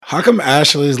How come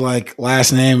Ashley's like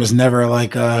last name is never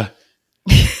like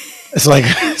it's like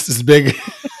it's this big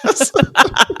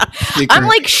I'm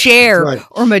like Cher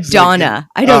or Madonna.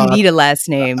 I don't need a last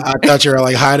name. I thought you were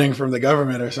like hiding from the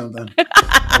government or something.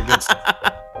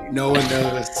 Like no one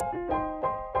knows.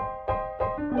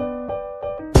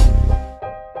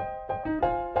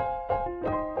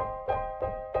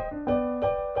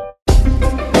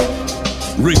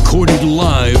 Recorded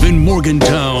live in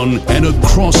Morgantown and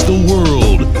across the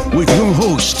world with your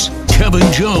hosts,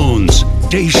 Kevin Jones,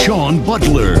 Deshaun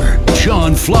Butler,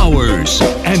 John Flowers,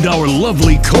 and our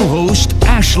lovely co-host,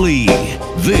 Ashley.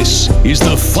 This is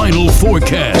the Final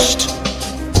Forecast.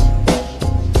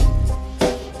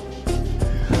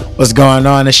 What's going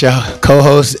on? It's your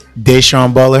co-host,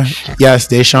 Deshaun Butler. Yes,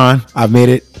 Deshaun. I've made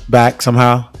it back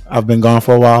somehow. I've been gone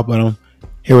for a while, but I'm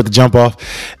here with the jump off.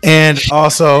 And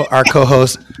also our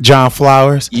co-host, John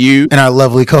Flowers. And our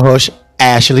lovely co-host,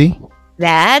 Ashley.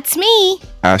 That's me.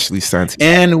 Ashley Santiago.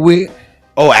 And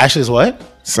Ashley's what?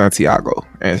 Santiago.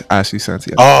 And Ashley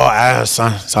Santiago. Oh,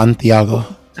 Santiago.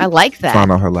 I like that.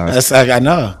 Found out her last. I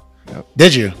know. Yep.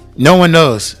 Did you? No one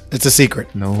knows. It's a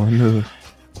secret. No one knew.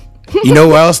 You know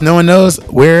what else no one knows?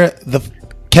 Where the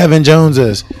Kevin Jones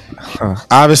is.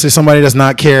 Obviously, somebody does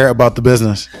not care about the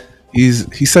business. He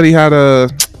said he had I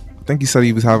think he said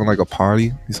he was having like a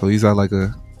party. So he's at like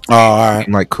a all right,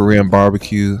 like Korean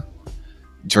barbecue,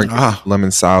 drinking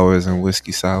lemon sours and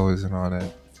whiskey sours and all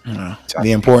that.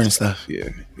 The important stuff. Yeah,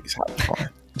 he's having fun.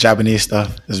 Japanese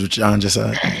stuff is what John just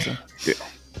said. So. Yeah.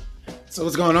 So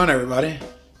what's going on, everybody?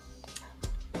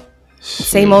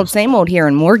 Same old here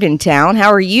in Morgantown.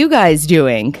 How are you guys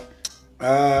doing?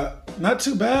 Not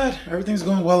too bad. Everything's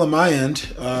going well on my end.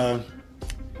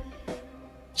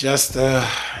 Just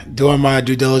doing my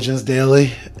due diligence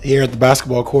daily here at the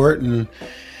basketball court, and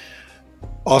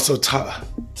also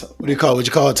what do you call it? Would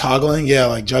you call it toggling? Yeah,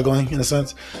 like juggling in a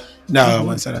sense. No, I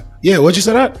wouldn't say that. Yeah, what'd you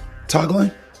say that?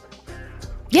 Toggling?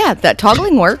 Yeah, that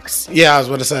toggling works. Yeah, I was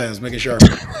about to say. I was making sure.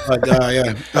 But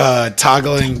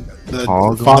toggling the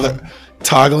father.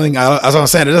 Toggling. That's what I'm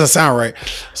saying. It doesn't sound right.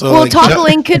 So, well,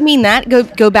 toggling could mean that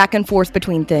go back and forth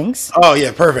between things. Oh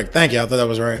yeah, perfect. Thank you. I thought that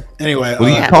was right. Anyway, what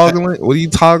are you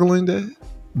toggling there?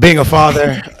 Being a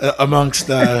father, amongst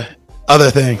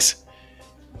other things,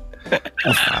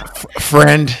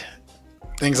 friend,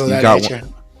 things of that nature.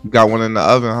 You got one in the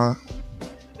oven, huh?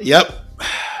 Yep.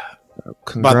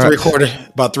 Congrats.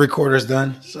 About three quarters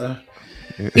done. So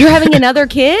you're having another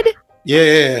kid?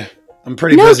 Yeah. I'm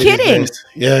pretty No busy. kidding.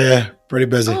 Yeah. Pretty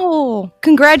busy. Oh,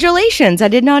 congratulations. I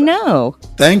did not know.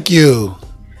 Thank you.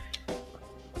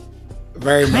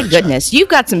 Very much. My goodness. You've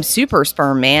got some super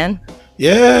sperm, man.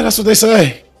 Yeah, that's what they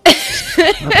say.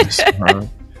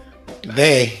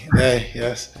 They,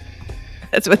 yes.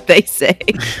 That's what they say.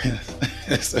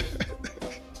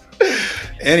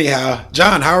 Anyhow,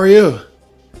 John, how are you?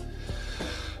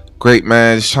 Great,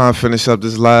 man. Just trying to finish up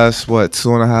this last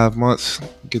 2.5 months.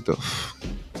 Get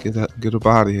up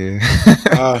out of here.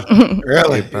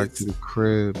 Really? Get back to the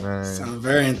crib, man. Sound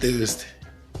very enthused.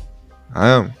 I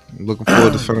am. I'm looking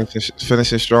forward to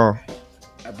finishing strong.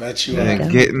 I bet you are.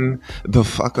 And getting the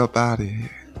fuck up out of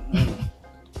here.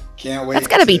 Can't wait. That's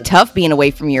got to be tough being away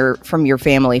from your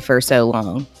family for so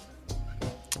long.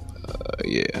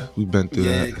 Yeah, we've been through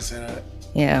that. You can say that.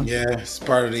 Yeah. Yeah, it's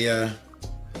part of the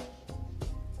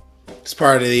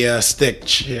stick,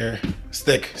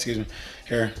 excuse me,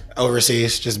 here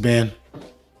overseas, just being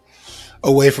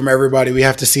away from everybody we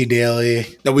have to see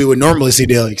daily, that we would normally see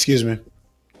daily, excuse me.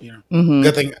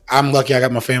 Good thing I'm lucky I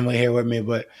got my family here with me,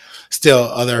 but still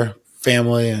other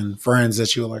family and friends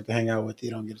that you would like to hang out with,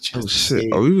 you don't get a chance to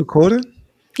see. Are we recording?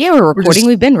 Yeah, we're recording.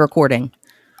 We've been recording.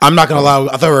 I'm not gonna lie,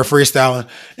 I thought we were freestyling.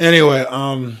 Anyway,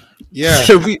 yeah.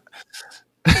 Should we?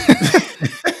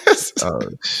 Oh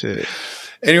shit.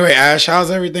 Anyway, Ash, how's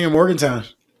everything in Morgantown?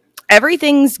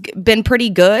 Everything's been pretty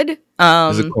good.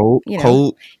 Is it cold?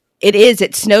 Cold? It is.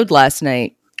 It snowed last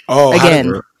night. Oh,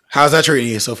 again. How's that treating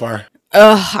you so far?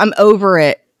 I'm over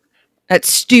it. That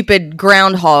stupid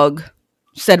groundhog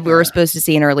said we were supposed to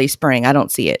see in early spring. I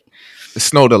don't see it. It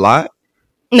snowed a lot?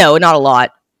 No, not a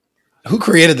lot. Who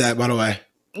created that, by the way?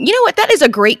 You know what? That is a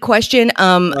great question.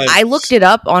 I looked it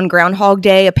up on Groundhog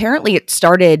Day. Apparently, it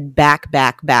started back.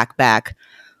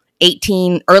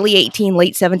 Early 18,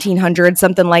 late 1700s,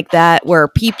 something like that, where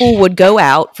people would go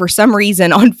out for some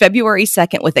reason on February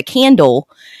 2nd with a candle.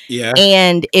 Yeah.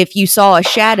 And if you saw a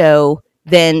shadow,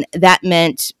 then that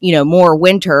meant, more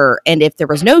winter. And if there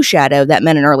was no shadow, that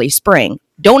meant an early spring.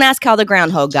 Don't ask how the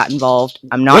groundhog got involved.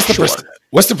 I'm not sure.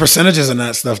 What's the percentages in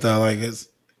that stuff, though? Like,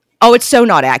 Oh, it's so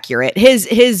not accurate.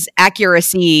 His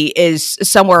accuracy is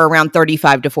somewhere around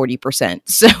 35 to 40%.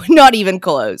 So not even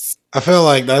close. I feel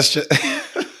like that's just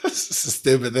it's a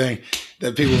stupid thing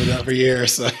that people have done for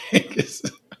years. Like, it's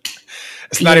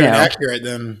not even accurate.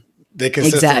 Then they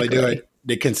consistently do it.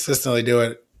 They consistently do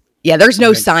it. Yeah, there's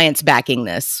no science backing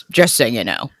this, just so you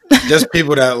know. Just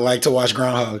people that like to watch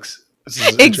groundhogs.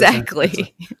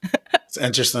 Exactly. It's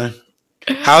interesting.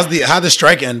 How'd the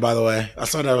strike end, by the way? I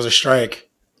saw that was a strike.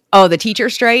 Oh, the teacher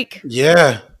strike?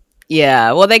 Yeah.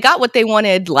 Yeah. Well, they got what they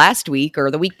wanted last week or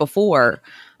the week before.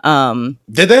 Did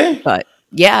they? But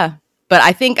yeah. But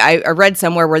I think I read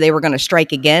somewhere where they were going to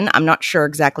strike again. I'm not sure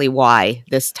exactly why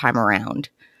this time around.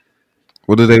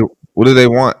 What do they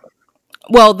want?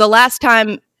 Well, the last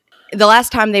time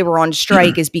they were on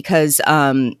strike is because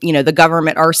the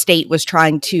government, our state, was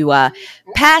trying to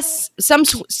pass some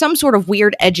sort of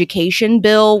weird education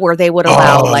bill where they would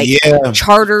allow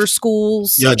charter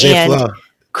schools. Yeah, Jay Flow.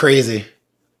 Crazy.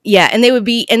 Yeah, and they would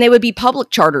be public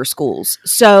charter schools.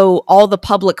 So all the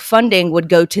public funding would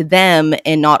go to them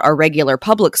and not our regular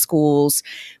public schools.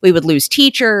 We would lose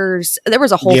teachers. There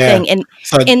was a whole thing,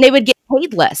 and they would get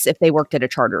paid less if they worked at a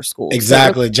charter school.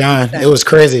 Exactly, so John. It was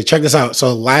crazy. Check this out.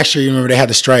 So last year, you remember they had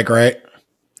the strike, right?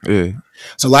 Yeah.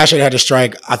 So last year they had the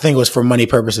strike. I think it was for money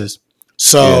purposes.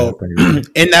 So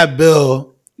in that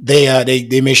bill,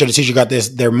 they made sure the teacher got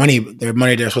their money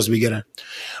they're supposed to be getting.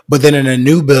 But then in a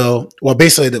new bill, well,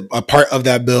 basically a part of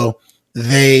that bill,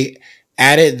 they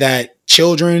added that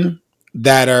children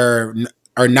that are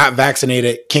not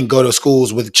vaccinated can go to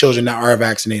schools with children that are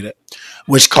vaccinated,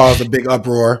 which caused a big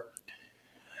uproar.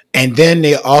 And then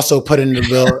they also put in the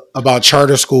bill about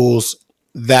charter schools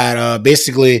that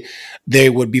basically they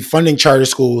would be funding charter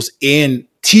schools, and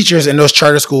teachers in those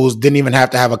charter schools didn't even have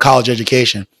to have a college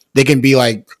education. They can be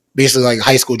basically like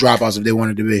high school dropouts if they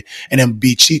wanted to be, and then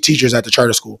be teachers at the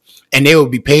charter school, and they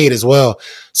would be paid as well.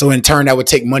 So in turn, that would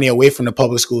take money away from the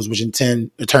public schools, which in turn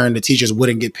the teachers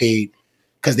wouldn't get paid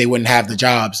because they wouldn't have the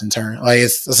jobs in turn. Like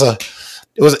it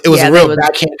was a real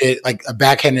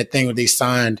backhanded thing that they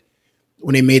signed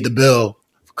when they made the bill,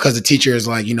 because the teachers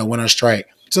went on strike.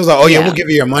 So it's like, oh yeah, we'll give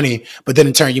you your money, but then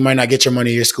in turn you might not get your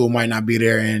money. Your school might not be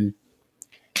there, and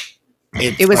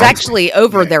it was actually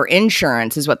over their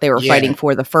insurance is what they were fighting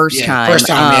for the first time. First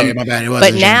time, my bad. It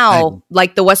wasn't. But now,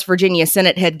 the West Virginia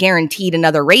Senate had guaranteed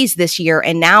another raise this year,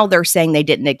 and now they're saying they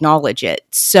didn't acknowledge it.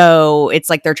 So it's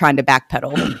like they're trying to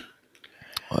backpedal.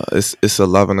 It's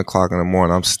 11 o'clock in the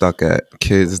morning. I'm stuck at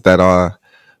kids that are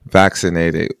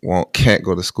vaccinated can't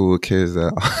go to school with kids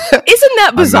that isn't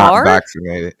that bizarre? Are not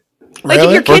vaccinated. Like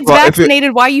if your kid's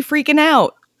vaccinated, why are you freaking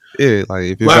out? Yeah, like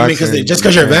if you're vaccinated, just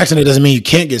because you're vaccinated doesn't mean you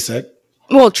can't get sick.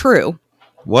 Well, true.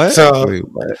 What? So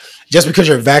what? Just because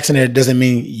you're vaccinated doesn't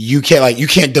mean you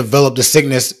can't develop the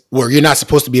sickness, where you're not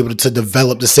supposed to be able to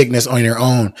develop the sickness on your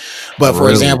own. But for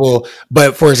example,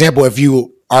 if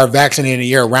you are vaccinated and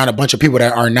you're around a bunch of people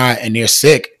that are not and they're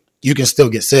sick, you can still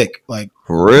get sick.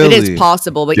 It is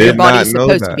possible, but your body is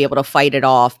supposed to be able to fight it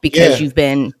off because you've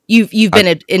been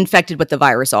infected with the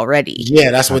virus already.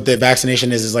 Yeah, that's what the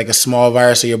vaccination is like a small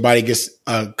virus, so your body gets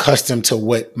accustomed to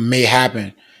what may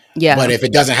happen. Yeah, but if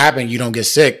it doesn't happen, you don't get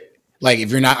sick. Like if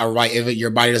you're not if your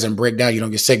body doesn't break down, you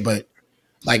don't get sick. But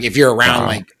like if you're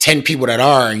around 10 people that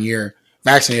are and you're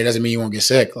vaccinated, doesn't mean you won't get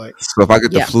sick. So if I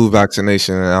get the flu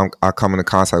vaccination and I come into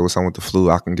contact with someone with the flu,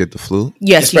 I can get the flu.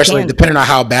 Yes, especially depending on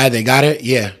how bad they got it.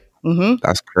 Yeah,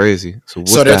 that's crazy. So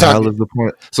what the hell is the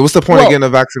point? So what's the point of getting a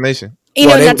vaccination?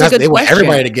 That's a good they want question.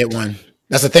 Everybody to get one.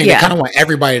 That's the thing. They kind of want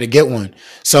everybody to get one.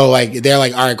 So they're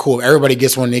like, all right, cool. Everybody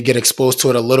gets one. They get exposed to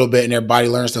it a little bit and their body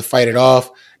learns to fight it off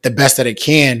the best that it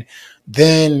can.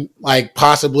 Then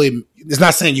possibly, it's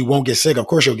not saying you won't get sick. Of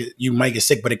course you might get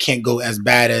sick, but it can't go as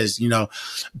bad as,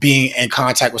 being in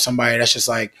contact with somebody that's just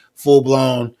full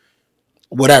blown,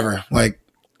 whatever.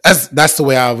 That's the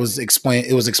way I was explained.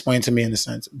 It was explained to me in a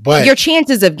sense, but your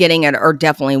chances of getting it are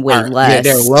definitely way less,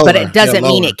 they're lower. But it doesn't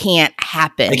mean it can't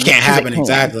happen. It can't happen.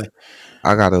 Exactly.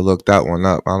 I gotta look that one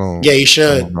up. I don't. Yeah, you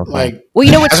should. Well,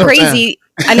 what's crazy?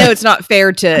 I know it's not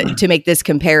fair to make this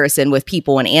comparison with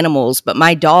people and animals, but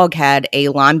my dog had a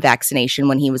Lyme vaccination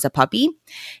when he was a puppy,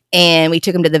 and we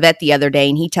took him to the vet the other day,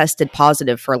 and he tested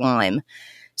positive for Lyme.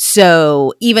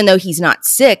 So even though he's not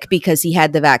sick because he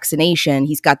had the vaccination,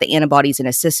 he's got the antibodies in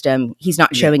his system. He's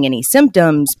not showing any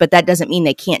symptoms, but that doesn't mean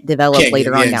they can't develop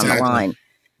later on down the line.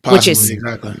 Possibly,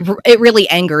 it really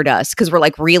angered us because we're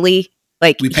like, really?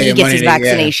 He gets his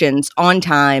vaccinations on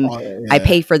time. I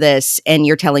pay for this, and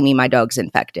you're telling me my dog's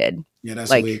infected. Yeah,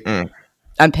 that's weak.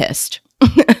 I'm pissed,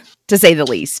 to say the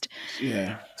least.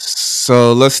 Yeah.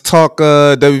 So let's talk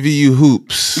WVU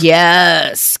hoops.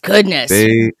 Yes, goodness.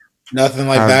 Nothing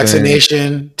like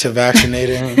vaccination to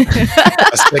vaccinating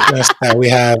a sickness that we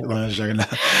have.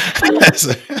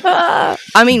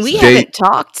 I mean, we haven't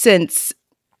talked since.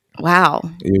 Wow,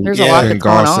 there's a lot that's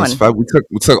going on.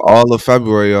 We took all of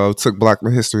February off. We took Black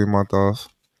History Month off.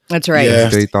 That's right. Yeah,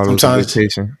 they thought it was a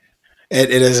vacation. It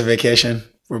is a vacation.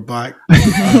 We're Black.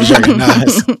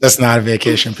 That's not a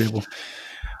vacation, people.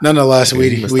 Nonetheless,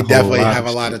 we definitely have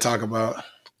a lot to talk about.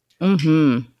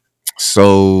 Mm-hmm.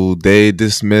 So they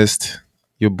dismissed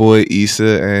your boy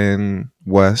Issa and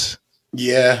Wes.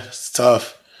 Yeah, it's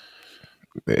tough.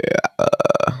 Yeah.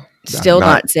 Still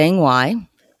not saying why.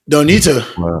 Don't need to.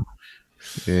 Well,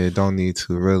 yeah, don't need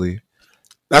to really.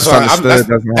 That's why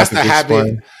that's the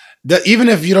habit. Even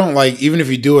if you don't even if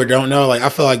you do or don't know, I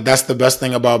feel like that's the best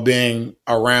thing about being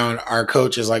around our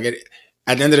coaches. At the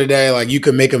end of the day, you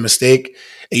could make a mistake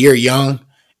and you're young,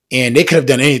 and they could have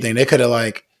done anything. They could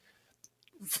have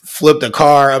flipped a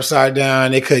car upside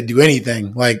down. They could do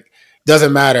anything.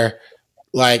 Doesn't matter.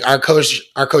 Our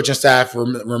coaching staff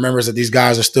remembers that these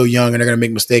guys are still young and they're going to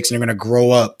make mistakes and they're going to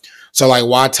grow up. So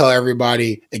why tell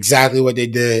everybody exactly what they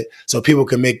did so people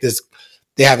can make this?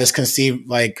 They have this conceived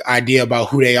idea about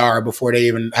who they are before they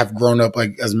even have grown up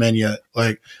as men yet.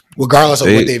 Regardless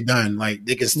of what they've done,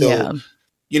 they can still.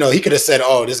 Yeah. He could have said,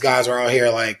 "Oh, these guys are out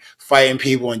here fighting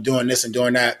people and doing this and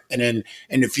doing that," and then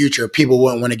in the future, people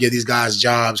wouldn't want to give these guys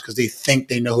jobs because they think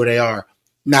they know who they are,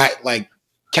 not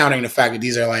counting the fact that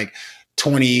these are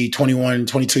 20, 21,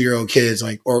 22-year-old kids,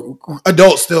 or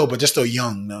adults still, but just still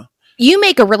young. No. You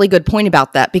make a really good point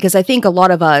about that because I think a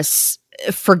lot of us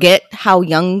forget how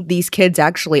young these kids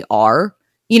actually are.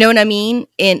 You know what I mean?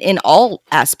 In all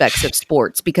aspects of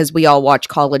sports, because we all watch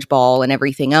college ball and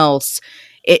everything else.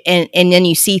 And then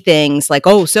you see things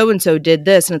oh, so-and-so did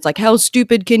this. And it's how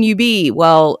stupid can you be?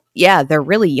 Well, yeah, they're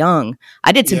really young.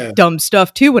 I did some dumb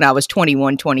stuff too when I was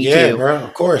 21, 22. Yeah, bro,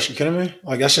 of course. You kidding me?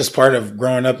 That's just part of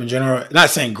growing up in general. Not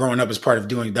saying growing up is part of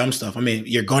doing dumb stuff. I mean,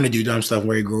 you're going to do dumb stuff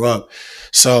where you grew up.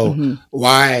 So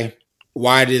why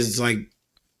does the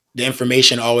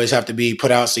information always have to be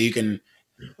put out so you can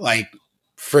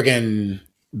friggin'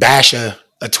 bash a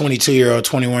 22-year-old,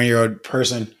 21-year-old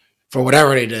person for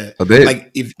whatever they did?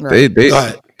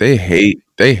 They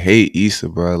hate Issa,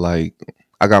 bro.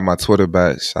 I got my Twitter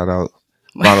back. Shout out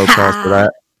Ronald Charles for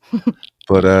that.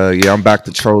 But I'm back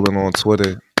to trolling on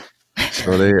Twitter.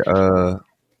 So they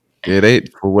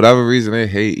for whatever reason they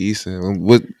hate Issa. And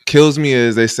what kills me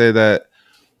is they say that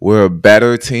we're a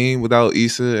better team without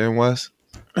Issa and Wes.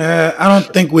 I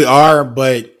don't think we are,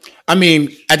 but I mean,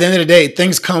 at the end of the day,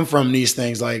 things come from these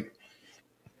things. All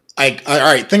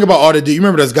right, think about all the dudes. You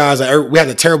remember those guys? We had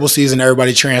a terrible season.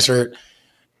 Everybody transferred,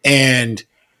 and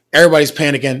everybody's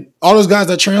panicking. All those guys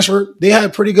that transferred, they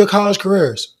had pretty good college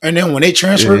careers, and then when they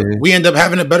transferred, we end up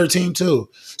having a better team too.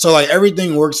 So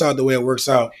everything works out the way it works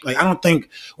out. I don't think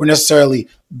we're necessarily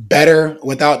better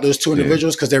without those two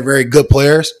individuals because they're very good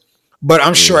players. But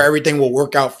I'm sure everything will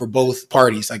work out for both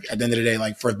parties. At the end of the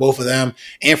day, for both of them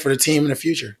and for the team in the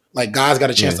future. Guys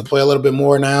got a chance to play a little bit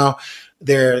more now.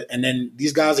 And then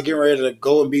these guys are getting ready to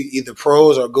go and be either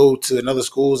pros or go to another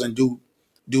schools and do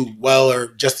well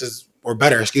or just as or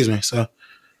better. Excuse me. So,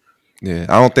 I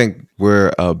don't think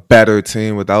we're a better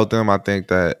team without them. I think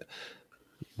that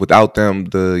without them,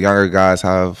 the younger guys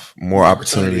have more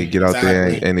opportunity to get out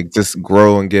there and just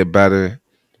grow and get better.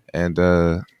 And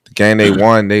the game they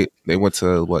won, they went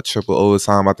to triple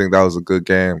overtime. I think that was a good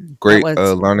game. Great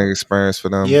learning experience for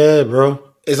them. Yeah, bro.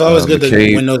 It's always good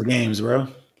to win those games, bro.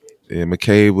 Yeah,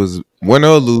 McCabe was win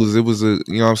or lose. It was what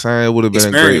I'm saying? It would have been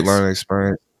a great learning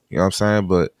experience. You know what I'm saying?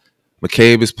 But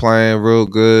McCabe is playing real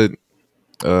good.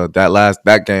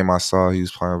 That game I saw, he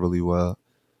was playing really well.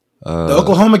 The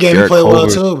Oklahoma game, he played well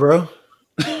too, bro.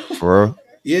 For real?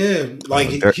 Yeah, go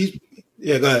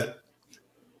ahead.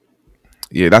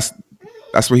 Yeah, that's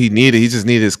what he needed. He just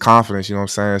needed his confidence, you know what I'm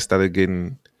saying? Instead of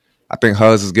getting, I think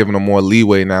Huz is giving him more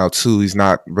leeway now too. He's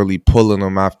not really pulling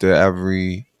him after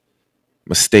every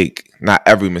mistake. Not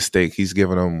every mistake. He's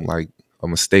giving him a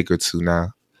mistake or two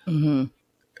now. Mm-hmm.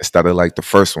 Instead of the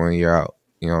first one you're out.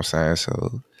 You know what I'm saying?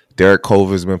 So Derek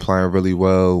Culver's been playing really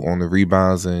well on the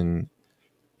rebounds and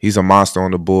he's a monster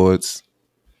on the boards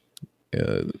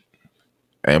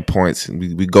and points.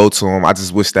 We go to him. I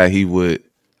just wish that he would.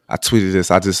 I tweeted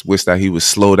this. I just wish that he would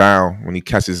slow down when he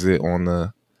catches it on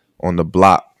the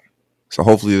block. So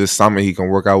hopefully this summer he can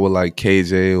work out with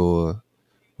KJ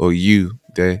or you,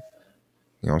 Day.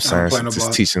 You know what I'm saying? So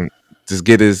just teach him. Just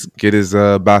get his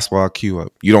basketball IQ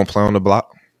up. You don't play on the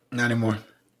block? Not anymore.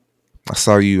 I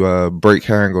saw you break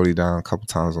Herringody down a couple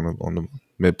times on the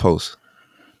mid post.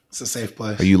 It's a safe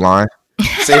place. Are you lying?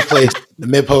 Safe place. The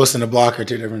mid post and the block are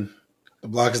two different. The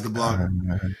block is the block.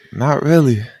 Not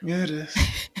really. Yeah, it is.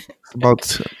 It's about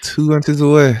 2 inches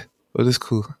away, but it's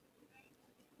cool.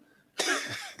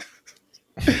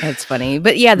 That's funny.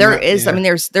 But yeah, there is. I mean,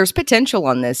 there's potential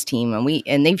on this team,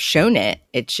 and they've shown it.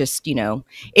 It's just,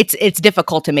 it's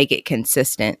difficult to make it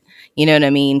consistent. You know what I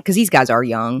mean? Because these guys are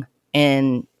young,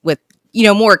 and with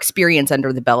more experience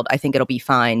under the belt, I think it'll be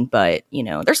fine. But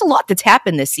there's a lot that's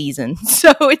happened this season,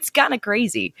 so it's kind of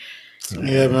crazy.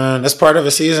 Yeah, man, that's part of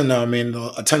a season, though. I mean,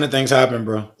 a ton of things happen,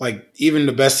 bro. Like even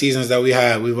the best seasons that we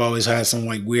had, we've always had some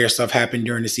like weird stuff happen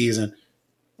during the season.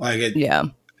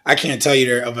 I can't tell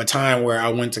you of a time where I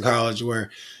went to college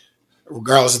where,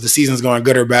 regardless if the season's going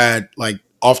good or bad, like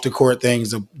off the court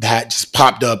things that just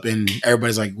popped up and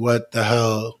everybody's like, what the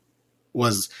hell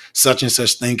was such and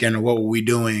such thinking, or what were we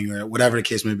doing, or whatever the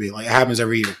case may be. Like it happens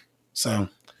every year. So,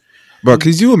 bro,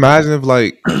 could you imagine if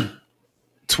like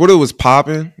Twitter was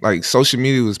popping, like social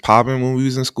media was popping when we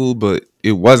was in school, but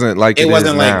it wasn't like it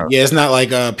wasn't like now. Yeah, it's not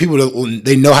like people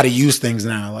they know how to use things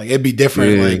now. Like it'd be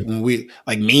different. Yeah. Like when we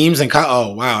like memes and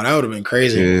oh wow, that would have been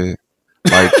crazy. Yeah,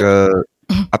 like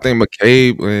I think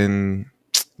McCabe and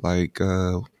like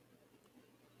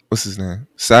what's his name,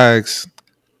 Sags,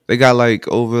 they got like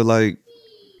over like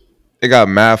they got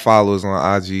mad followers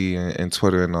on IG and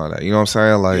Twitter and all that. You know what I'm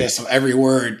saying? Like so every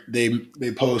word they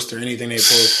post or anything they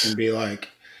post can be like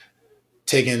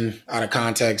taken out of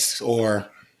context, or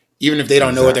even if they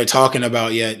don't know what they're talking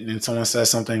about yet, and someone says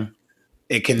something,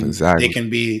 it can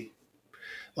be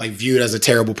like viewed as a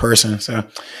terrible person, so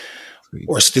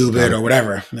or stupid or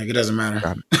whatever. Like it doesn't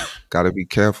matter. Gotta be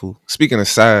careful. Speaking of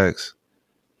Sags,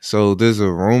 so there's a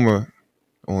rumor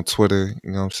on Twitter,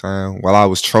 you know what I'm saying? While I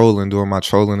was doing my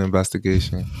trolling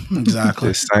investigation. Exactly.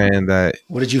 They're saying that.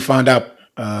 What did you find out,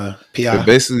 PI?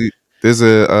 Basically, there's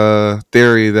a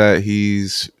theory that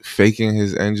he's faking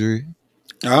his injury.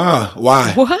 Ah,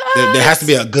 why? What? There has to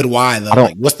be a good why, though.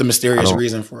 Like, what's the mysterious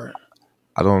reason for it?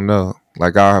 I don't know.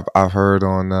 Like I've heard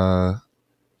on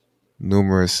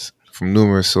numerous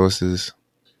sources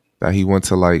that he went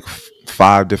to like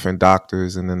 5 different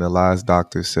doctors, and then the last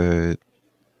doctor said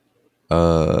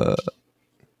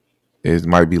it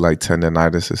might be like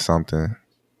tendonitis or something.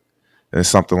 And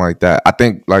something like that. I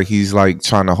think like he's like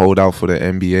trying to hold out for the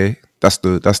NBA. That's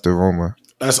the rumor.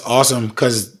 That's awesome,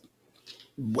 because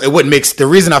it wouldn't make the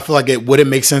reason I feel like it wouldn't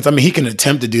make sense. I mean, he can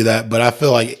attempt to do that, but I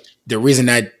feel like the reason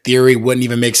that theory wouldn't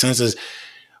even make sense is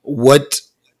what's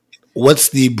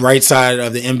the bright side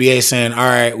of the NBA saying, all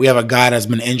right, we have a guy that's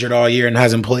been injured all year and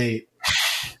hasn't played.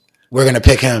 We're gonna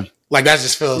pick him. Like that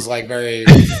just feels like very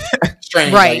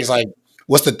strange. Right. Like, it's like,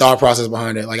 what's the thought process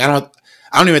behind it? Like I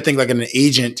don't even think like an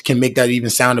agent can make that even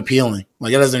sound appealing.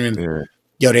 Like it doesn't even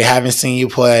they haven't seen you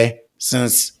play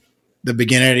since the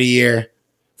beginning of the year.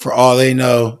 For all they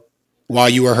know, while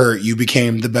you were hurt, you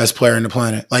became the best player on the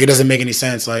planet. Like it doesn't make any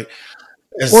sense. Like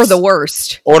or the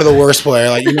worst. Or the worst player.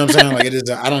 Like you know what I'm saying? Like it is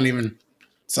I don't even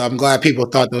so I'm glad people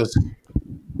thought the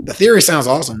theory sounds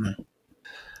awesome, man.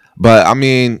 But I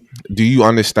mean, do you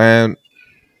understand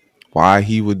why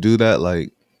he would do that?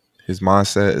 Like his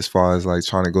mindset as far as like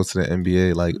trying to go to the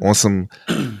NBA, like on some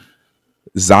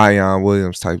Zion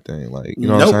Williams type thing. Like, you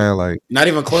know what I'm saying? Like not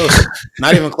even close.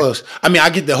 Not even close. I mean, I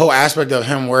get the whole aspect of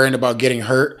him worrying about getting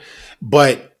hurt,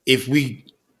 but if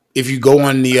you go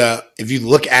on the if you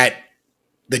look at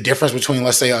the difference between,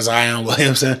 let's say, Zion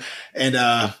Williamson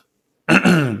and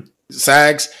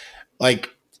Sags, like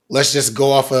let's just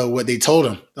go off of what they told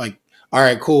him. Like, all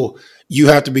right, cool. You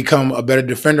have to become a better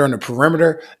defender on the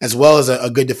perimeter as well as a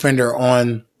good defender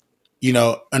on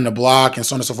the block and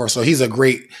so on and so forth. So he's a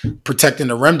great protecting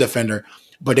the rim defender,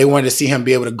 but they wanted to see him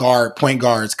be able to guard point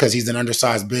guards because he's an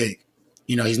undersized big.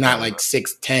 He's not like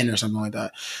 6'10" or something like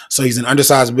that. So he's an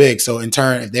undersized big. So in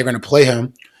turn, if they're going to play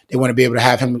him, they want to be able to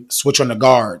have him switch on the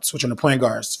guards, switch on the point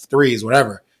guards, threes,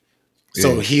 whatever.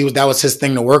 So that was his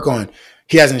thing to work on.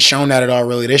 He hasn't shown that at all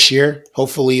really this year.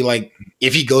 Hopefully, like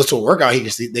if he goes to a workout, they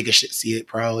can see it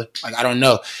probably. Like I don't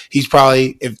know. He's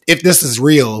probably if this is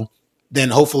real, then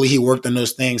hopefully he worked on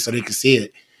those things so they can see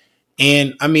it.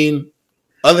 And I mean,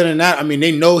 other than that, I mean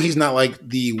they know he's not like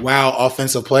the wow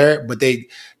offensive player, but they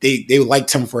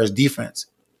liked him for his defense.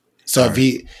 So if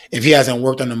he hasn't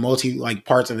worked on the multi like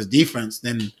parts of his defense,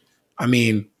 then I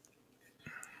mean,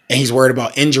 and he's worried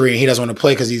about injury and he doesn't want to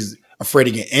play because he's afraid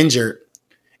to get injured.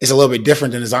 It's a little bit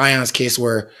different than Zion's case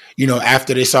where,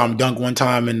 after they saw him dunk one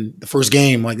time in the first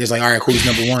game, like, there's like, all right, who's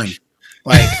number one?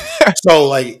 Like, so,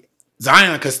 like,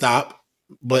 Zion could stop,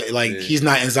 but, like, he's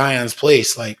not in Zion's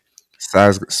place. Like,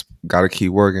 Zion's got to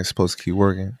keep working, supposed to keep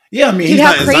working. Yeah, I mean, dude,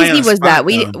 how crazy was that?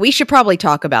 We should probably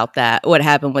talk about that, what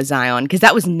happened with Zion, because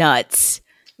that was nuts.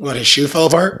 What, his shoe fell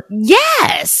apart?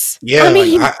 Yes. Yeah, I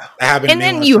mean, that happened. And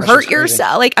then you hurt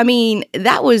yourself. Like, I mean,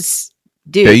 that was,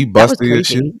 dude. Yeah, you busted your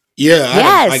shoe?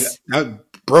 Yeah. Yes. I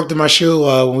broke my shoe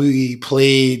when we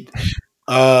played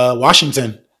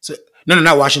Washington. So, no,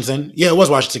 not Washington. Yeah, it was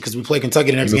Washington because we played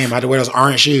Kentucky the next game. I had to wear those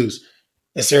orange shoes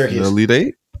at Syracuse. The Elite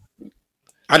Eight?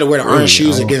 I had to wear the orange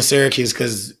shoes against Syracuse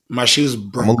because my shoes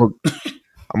broke.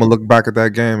 I'm gonna look back at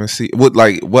that game and see what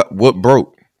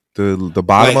broke the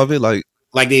bottom of it.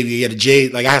 Like the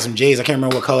J's. Like I had some J's. I can't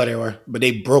remember what color they were, but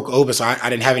they broke open, so I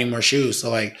didn't have any more shoes. So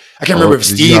like I can't remember if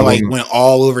Steve went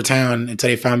all over town until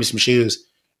they found me some shoes,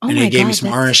 and they gave me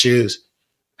some orange shoes.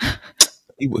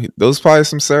 Those probably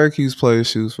some Syracuse player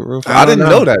shoes for real. I didn't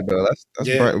know that though. That's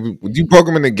you broke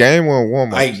them in the game or in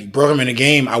warm-ups? I broke them in the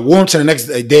game. I wore them to the next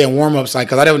day in warm-ups, like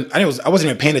because I wasn't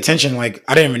even paying attention. Like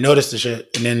I didn't even notice the shit,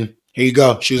 and then here you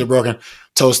go, shoes are broken.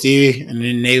 Told Stevie, and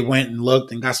then they went and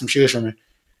looked and got some shoes from me.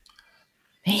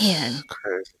 Man,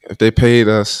 if they paid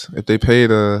us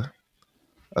NCAA,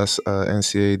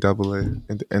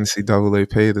 and the NCAA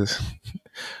paid us,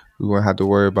 we wouldn't have to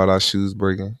worry about our shoes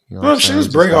breaking. You know shoes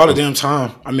break all the damn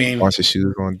time. I mean, bunch of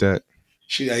shoes on deck.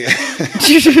 Shoes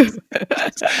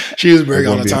break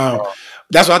all the time.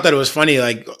 That's why I thought it was funny.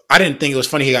 Like I didn't think it was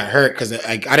funny he got hurt because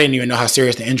like I didn't even know how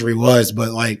serious the injury was.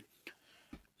 But like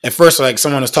at first, like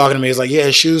someone was talking to me, he's like, "Yeah,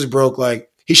 his shoes broke. Like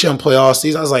he shouldn't play all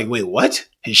season." I was like, "Wait, what?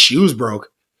 His shoes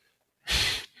broke?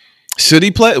 Should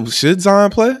he play? Should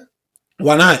Zion play?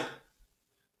 Why not?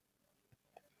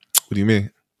 What do you mean?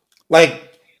 Like."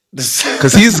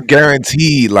 Because he's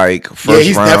guaranteed like first round. Yeah,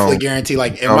 he's definitely guaranteed.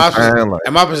 Like in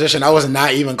my position, I was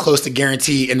not even close to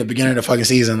guaranteed in the beginning of the fucking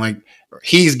season. Like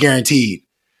he's guaranteed.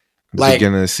 Like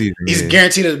beginning of the season, he's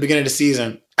guaranteed at the beginning of the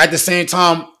season. At the same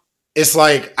time, it's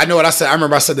like I know what I said. I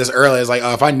remember I said this earlier. It's like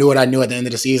if I knew what I knew at the end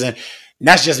of the season, and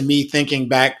that's just me thinking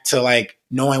back to like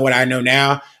knowing what I know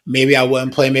now. Maybe I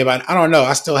wouldn't play. Maybe I don't know.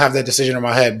 I still have that decision in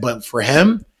my head. But for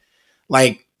him,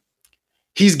 like.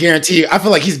 He's guaranteed. I feel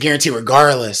like he's guaranteed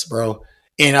regardless, bro.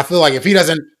 And I feel like if he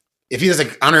doesn't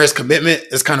honor his commitment,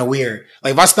 it's kind of weird.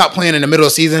 Like if I stop playing in the middle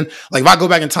of the season, like if I go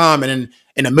back in time and then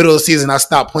in the middle of the season I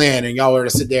stop playing and y'all were to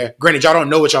sit there. Granted, y'all don't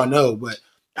know what y'all know, but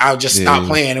I'll just stop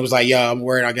playing. It was like, yo, I'm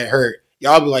worried I get hurt.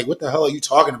 Y'all be like, what the hell are you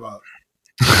talking about?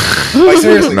 Like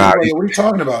seriously, what are you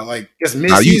talking about? Like it's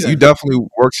mid-season. You definitely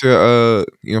works your you know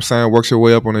what I'm saying, works your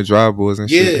way up on the drive boards and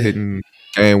shit, hitting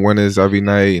game winners every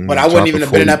night. But I wouldn't even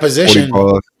have been in that position.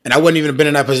 And I wouldn't even have been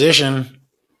in that position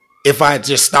if I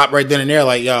just stopped right then and there.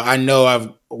 Like, yo, I know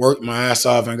I've worked my ass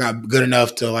off and got good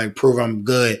enough to like prove I'm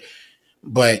good.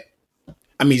 But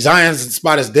I mean, Zion's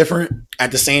spot is different.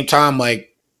 At the same time,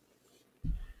 like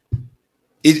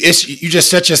it's you just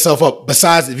set yourself up.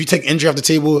 Besides, if you take injury off the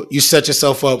table, you set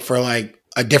yourself up for like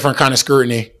a different kind of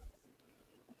scrutiny.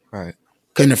 Right.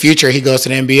 Because in the future, he goes to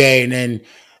the NBA, and then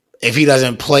if he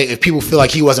doesn't play, if people feel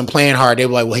like he wasn't playing hard, they'll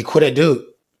be like, well, he quit at Duke.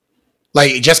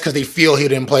 Like, just because they feel he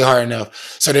didn't play hard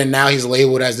enough. So then now he's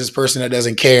labeled as this person that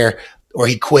doesn't care, or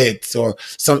he quits, or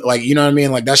something like, you know what I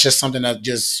mean? Like, that's just something that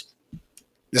just,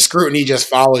 the scrutiny just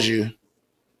follows you.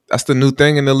 That's the new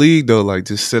thing in the league, though. Like,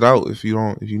 just sit out if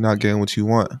you're not getting what you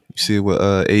want. You see it with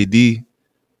AD.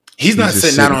 He's not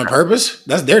sitting out on purpose.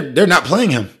 They're not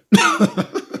playing him.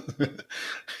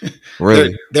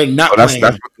 Really? They're not playing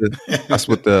him. That's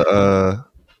what the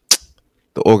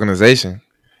organization.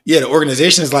 Yeah, the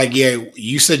organization is like, yeah,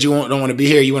 you said you don't want to be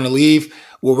here. You want to leave.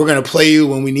 Well, we're going to play you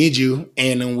when we need you.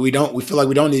 And when we feel like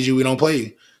we don't need you, we don't play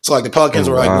you. So like the Pelicans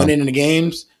were like winning in the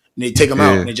games and they take them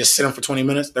out and they just sit them for 20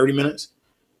 minutes, 30 minutes.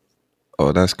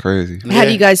 Oh, that's crazy. How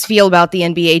do you guys feel about the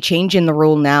NBA changing the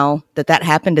rule now that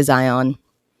happened to Zion?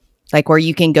 Like where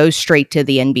you can go straight to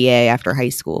the NBA after high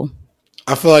school.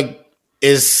 I feel like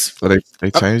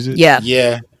they changed it? Yeah.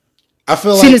 Yeah. I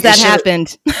feel as soon as that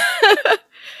happened.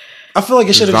 I feel like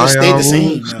it should have just stayed the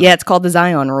same. Yeah, it's called the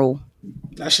Zion rule.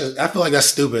 I feel like that's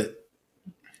stupid.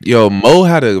 Yo, Mo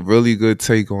had a really good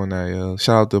take on that, yo.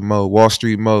 Shout out to Mo, Wall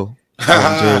Street Mo.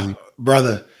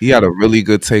 Brother. He had a really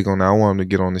good take on that. I want him to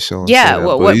get on the show. Yeah,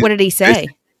 what did he say?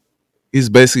 He's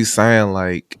basically saying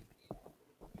like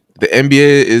the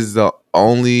NBA is the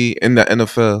only in the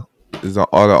NFL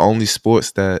are the only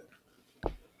sports that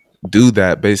do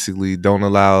that. Basically,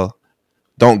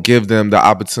 don't give them the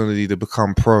opportunity to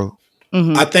become pro.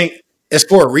 Mm-hmm. I think it's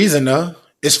for a reason, though.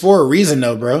 It's for a reason,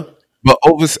 though, bro. But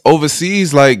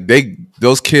overseas, like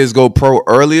those kids go pro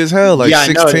early as hell. Like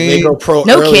 16. I know, they go pro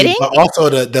no early. Kidding? But also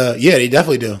they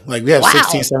definitely do. Like we have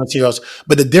 16, 17-year-olds.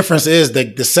 But the difference is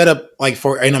the setup like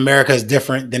for in America is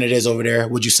different than it is over there.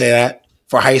 Would you say that?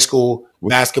 For high school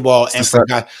basketball and for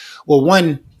guys.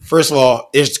 Well, first of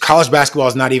all, college basketball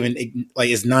is not even like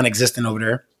it's non-existent over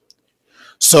there.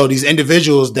 So these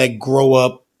individuals that grow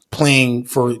up playing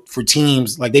for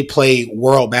teams, like they play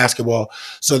world basketball.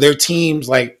 So their teams,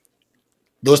 like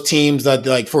those teams that,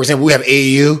 like, for example, we have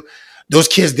AAU. Those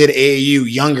kids did AAU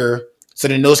younger. So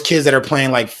then those kids that are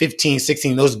playing like 15,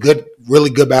 16, those good,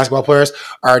 really good basketball players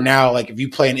are now, like, if you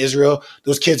play in Israel,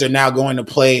 those kids are now going to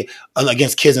play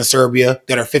against kids in Serbia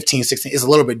that are 15, 16. It's a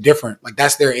little bit different. Like,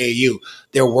 that's their AAU,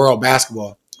 their world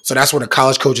basketball. So that's where the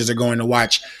college coaches are going to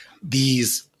watch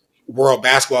these world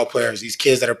basketball players, these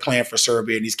kids that are playing for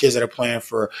Serbia, these kids that are playing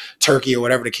for Turkey or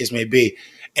whatever the case may be.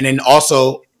 And then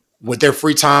also with their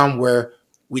free time where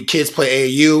kids play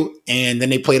AAU and then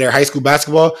they play their high school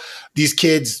basketball, these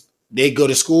kids, they go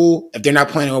to school. If they're not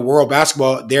playing a world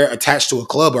basketball, they're attached to a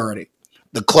club already.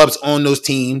 The clubs own those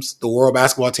teams, the world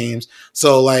basketball teams.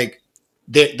 So, like,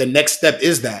 the next step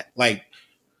is that. Like,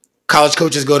 college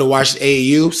coaches go to watch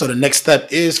AAU, so the next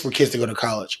step is for kids to go to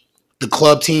college. The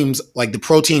club teams, like the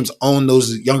pro teams, own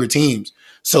those younger teams.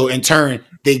 So, in turn,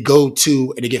 they go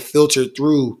to and they get filtered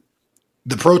through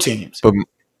the pro teams. But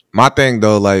my thing,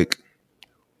 though, like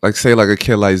say like a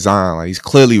kid like Zion, like he's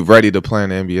clearly ready to play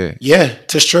in the NBA. Yeah,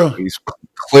 that's true. He's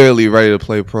clearly ready to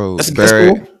play pro. That's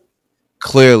cool.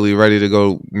 Clearly ready to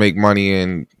go make money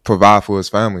and provide for his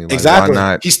family. Like, exactly. Why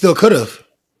not? He still could have.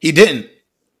 He didn't.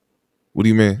 What do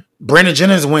you mean? Brandon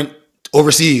Jennings went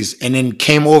overseas and then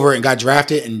came over and got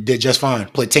drafted and did just fine.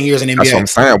 Played 10 years in NBA. That's what I'm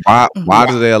saying. Why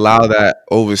do they allow that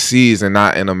overseas and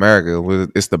not in America?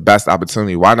 It's the best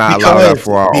opportunity. Why not allow that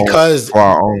for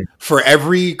our own? For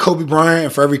every Kobe Bryant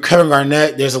and for every Kevin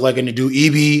Garnett, there's like an Adu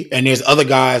Ebe, and there's other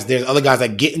guys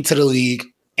that get into the league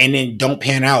and then don't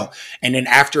pan out. And then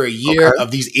after a year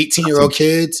of these 18-year-old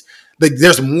kids, like,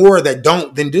 there's more that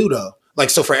don't than do, though. Like,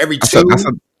 so for every two.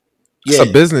 It's a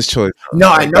business choice. No,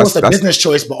 I know it's a business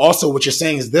choice, but also what you're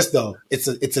saying is this, though. It's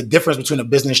a difference between a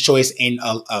business choice and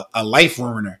a life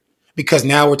ruiner. Because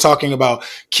now we're talking about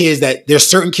kids there's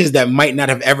certain kids that might not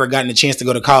have ever gotten a chance to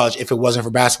go to college if it wasn't for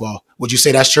basketball. Would you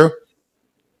say that's true?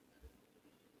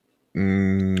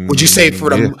 Would you say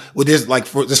for them, with this, like,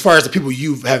 for as far as the people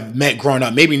you have met growing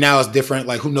up, maybe now it's different.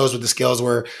 Like, who knows what the scales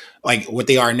were, like what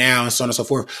they are now, and so on and so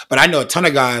forth. But I know a ton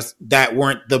of guys that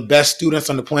weren't the best students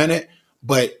on the planet,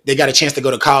 but they got a chance to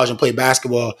go to college and play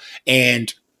basketball,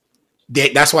 and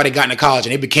that's why they got into college,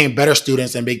 and they became better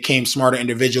students and became smarter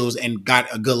individuals and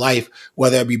got a good life,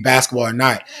 whether it be basketball or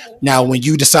not. Now, when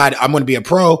you decide I'm going to be a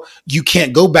pro, you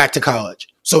can't go back to college.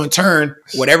 So in turn,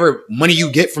 whatever money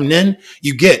you get from then,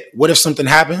 you get. What if something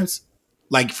happens?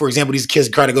 Like, for example, these kids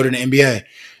try to go to the NBA.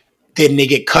 Then they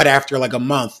get cut after like a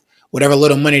month. Whatever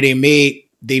little money they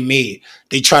made.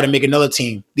 They try to make another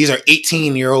team. These are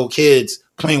 18-year-old kids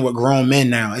playing with grown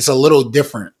men now. It's a little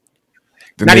different.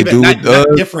 Not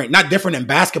different in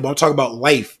basketball. I'm talking about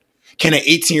life. Can an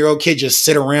 18-year-old kid just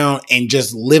sit around and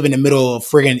just live in the middle of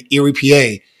friggin' Erie,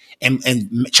 PA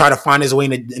and try to find his way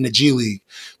in the G League?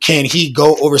 Can he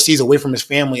go overseas away from his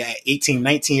family at 18,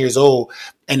 19 years old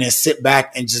and then sit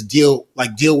back and just deal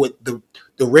with the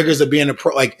rigors of being a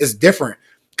pro? Like, it's different,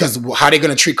 because how they're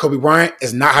going to treat Kobe Bryant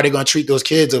is not how they're going to treat those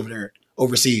kids over there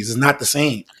overseas. It's not the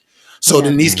same. So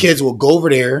then these kids will go over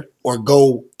there or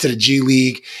go to the G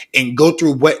League and go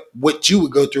through what you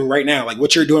would go through right now, like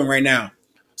what you're doing right now.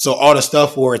 So all the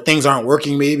stuff where things aren't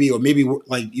working, maybe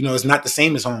like, it's not the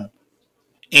same as home.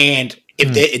 And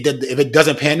if it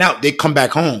doesn't pan out, they come back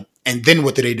home. And then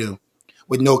what do they do?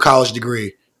 With no college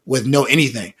degree, with no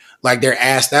anything. Like, they're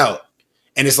asked out.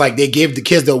 And it's like they gave the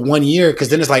kids the 1 year, because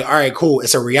then it's like, all right, cool.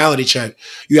 It's a reality check.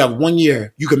 You have 1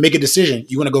 year. You can make a decision.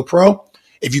 You want to go pro?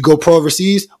 If you go pro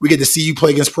overseas, we get to see you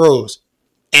play against pros.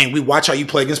 And we watch how you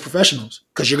play against professionals,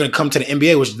 because you're going to come to the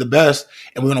NBA, which is the best,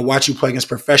 and we're going to watch you play against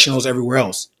professionals everywhere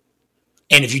else.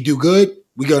 And if you do good,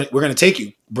 we're going to take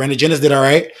you. Brandon Jennings did all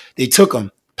right. They took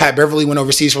him. Pat Beverly went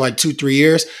overseas for like 2-3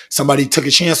 years. Somebody took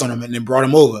a chance on him and then brought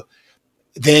him over.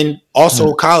 Then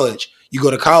also college. You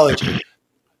go to college.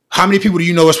 How many people do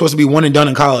you know are supposed to be one and done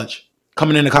in college,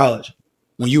 coming into college,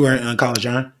 when you were in college,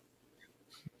 John?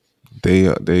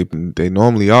 They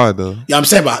normally are, though. Yeah, I'm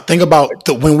saying, but think about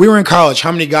when we were in college,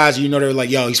 how many guys do you know that were like,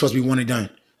 yo, he's supposed to be one and done?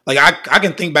 Like, I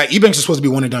can think back. Ebanks was supposed to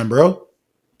be one and done, bro.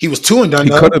 He was 2 and done,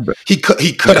 though. He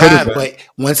could have, but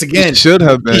once again. He should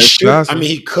have been.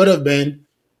 He could have been.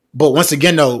 But once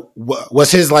again, though,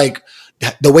 was his, like,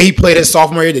 the way he played his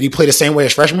sophomore year, did he play the same way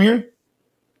as freshman year?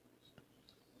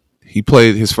 He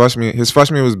played his freshman year. His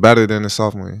freshman year was better than his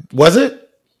sophomore year. Was it?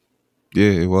 Yeah,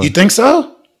 it was. You think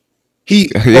so? They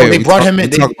brought him in.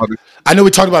 I know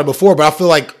we talked about it before, but I feel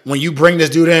like when you bring this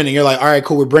dude in and you're like, all right,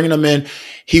 cool, we're bringing him in.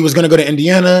 He was going to go to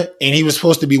Indiana, and he was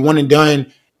supposed to be one and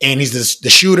done, and he's the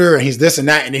shooter, and he's this and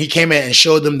that. And then he came in and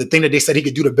showed them the thing that they said he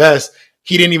could do the best.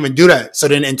 He didn't even do that. So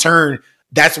then in turn,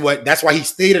 that's why he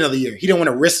stayed another year. He didn't want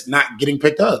to risk not getting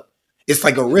picked up. It's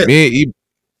like a risk. Me and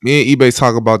eBay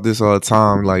talk about this all the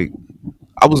time. Like,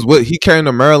 he came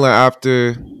to Maryland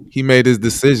after he made his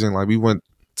decision. Like, we went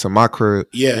to my crib.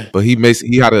 Yeah. But he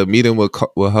had a meeting with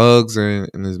Hugs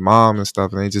and his mom and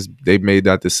stuff, and they made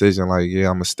that decision. Like, yeah,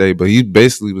 I'm gonna stay. But he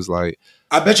basically was like,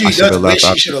 I bet you he does wish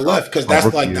he should have left because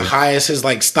that's like the highest his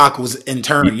like stock was in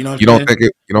turn. You know, you don't think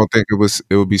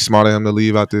it would be smart of him to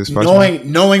leave after his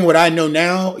freshman? Knowing what I know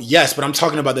now, yes. But I'm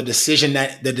talking about the decision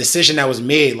that was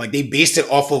made. Like they based it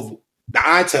off of the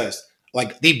eye test.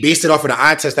 Like they based it off of the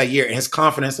eye test that year and his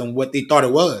confidence and what they thought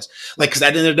it was. Like, because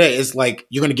at the end of the day, it's like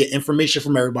you're going to get information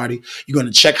from everybody. You're going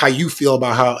to check how you feel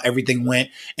about how everything went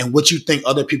and what you think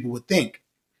other people would think.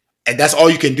 And that's all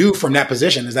you can do from that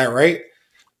position. Is that right?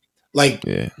 Like,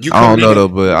 yeah. I don't know though,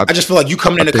 but I just feel like you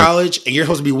coming into college and you're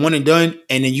supposed to be one and done,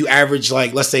 and then you average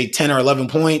like, let's say 10 or 11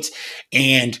 points.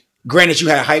 And granted, you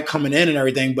had hype coming in and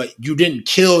everything, but you didn't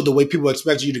kill the way people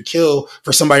expect you to kill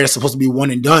for somebody that's supposed to be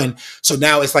one and done. So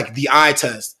now it's like the eye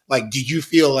test. Like, do you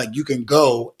feel like you can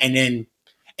go and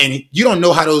you don't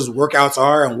know how those workouts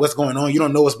are and what's going on. You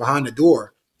don't know what's behind the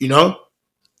door, you know?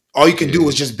 All you can do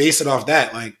is just base it off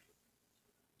that. Like,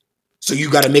 so you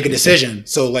got to make a decision.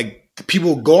 So like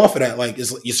people go off of that. Like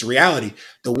it's reality.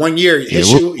 The 1 year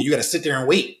hits you got to sit there and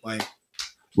wait. Like,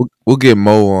 We'll get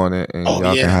Mo on it, and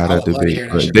y'all can have that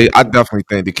debate. I definitely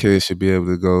think the kids should be able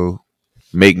to go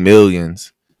make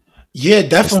millions. Yeah,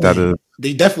 definitely.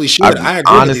 They definitely should. I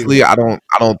agree. Honestly, I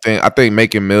think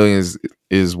making millions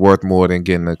is worth more than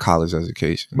getting a college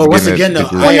education. But once again, though,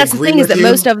 that's the thing is that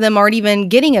most of them aren't even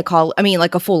getting a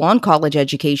like a full on college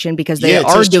education because they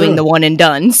are doing the one and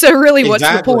done. So really, what's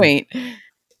the point?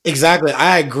 Exactly.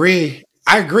 I agree.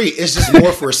 It's just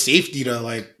more for safety though.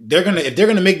 Like if they're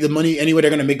gonna make the money anyway,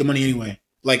 they're gonna make the money anyway.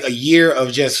 Like a year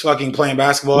of just fucking playing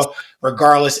basketball,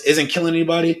 regardless, isn't killing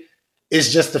anybody.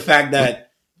 It's just the fact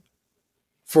that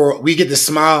we get to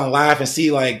smile and laugh and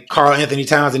see like Karl Anthony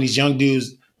Towns and these young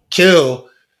dudes kill,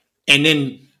 and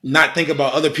then not think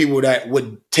about other people that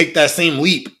would take that same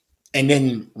leap and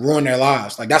then ruin their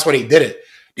lives. Like that's why they did it.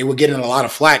 They were getting a lot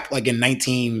of flack like in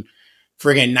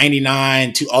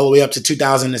 1999 to all the way up to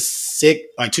 2006,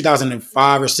 like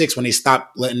 2005 or 6 when they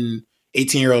stopped letting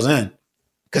 18-year-olds in.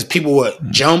 Because people would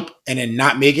jump and then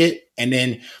not make it. And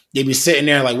then they'd be sitting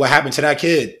there like, what happened to that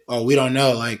kid? Oh, we don't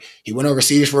know. Like he went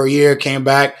overseas for a year, came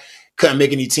back, couldn't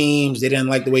make any teams. They didn't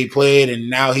like the way he played. And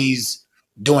now he's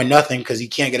doing nothing because he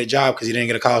can't get a job because he didn't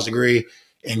get a college degree.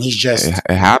 And he's just... It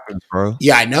happens, bro.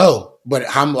 Yeah, I know. But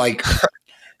I'm like...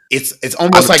 It's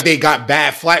almost like they got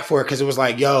bad flack for it because it was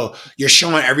like, yo, you're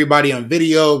showing everybody on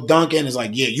video dunking. It's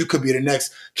like, yeah, you could be the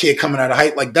next kid coming out of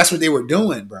height. Like, that's what they were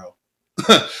doing, bro.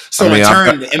 So in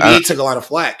turn, the NBA took a lot of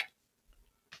flack.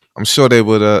 I'm sure they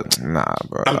would nah,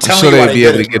 bro. I'm sure they'd be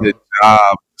able to get a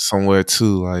job somewhere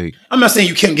too. Like, I'm not saying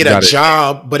you can't get a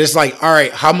job, but it's like, all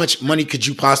right, how much money could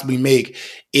you possibly make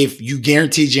if you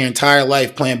guaranteed your entire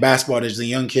life playing basketball as a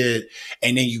young kid,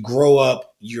 and then you grow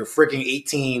up, you're freaking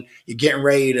 18, you're getting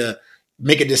ready to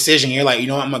make a decision. You're like, you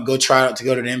know what, I'm gonna go try out to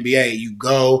go to the NBA. You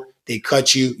go, they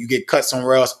cut you, you get cut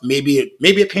somewhere else. Maybe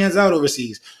it pans out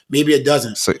overseas. Maybe it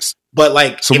doesn't. But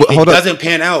like, if it doesn't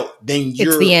pan out, then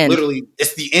you're literally,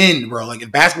 it's the end, bro. Like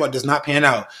if basketball does not pan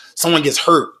out, someone gets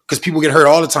hurt because people get hurt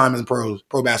all the time in pro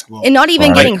basketball. And not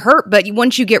even getting hurt, but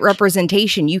once you get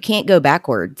representation, you can't go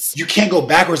backwards. You can't go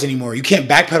backwards anymore. You can't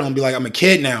backpedal and be like, I'm a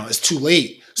kid now. It's too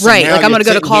late. So right. Like I'm going to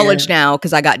go to college now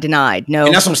because I got denied. No.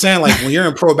 And that's what I'm saying. Like when you're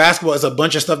in pro basketball, it's a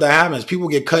bunch of stuff that happens. People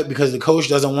get cut because the coach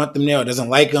doesn't want them there, doesn't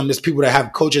like them. There's people that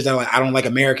have coaches that are like, I don't like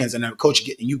Americans, and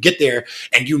you get there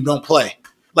and you don't play.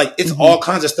 Like it's all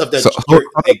kinds of stuff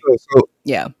that.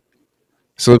 Yeah.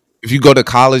 So if you go to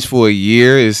college for a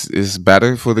year, is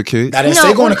better for the kids. I didn't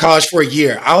say going to college for a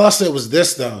year. All I said was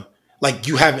this though: like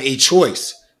you have a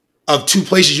choice of 2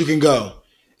 places you can go.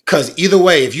 Because either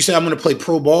way, if you say I'm going to play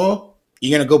pro ball,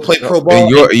 you're going to go play pro ball.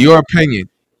 In your opinion,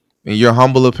 in your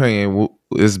humble opinion,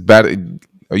 is better.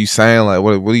 Are you saying like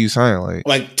what are you saying like?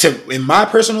 In my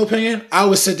personal opinion, I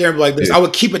would sit there and be like this. I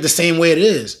would keep it the same way it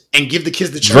is and give the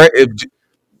kids the choice.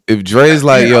 If Dre's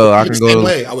like, yo, I can go.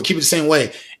 I would keep it the same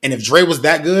way. And if Dre was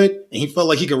that good and he felt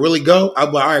like he could really go, I'd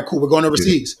be like, all right, cool, we're going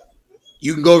overseas.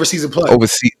 You can go overseas and play.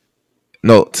 Overseas?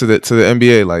 No, to the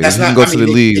NBA. Like, you can go to the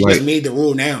league. They just made the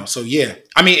rule now. So, yeah.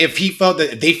 I mean, if they felt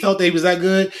that he was that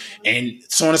good and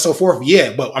so on and so forth,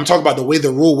 yeah. But I'm talking about the way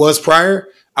the rule was prior,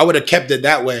 I would have kept it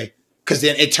that way. Because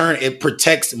then it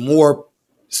protects more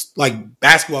like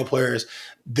basketball players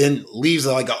than leaves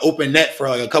like an open net for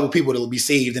like a couple people that will be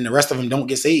saved and the rest of them don't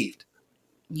get saved.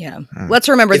 Yeah. Let's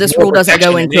remember this rule doesn't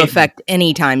go into effect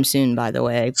anytime soon, by the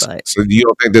way. But so you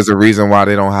don't think there's a reason why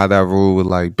they don't have that rule with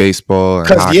like baseball and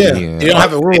hockey? They don't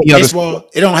have a rule with baseball.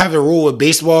 They don't have a rule with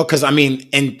baseball because I mean,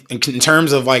 in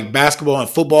terms of like basketball and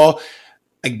football,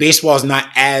 like baseball is not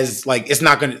as like it's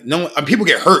not gonna. No people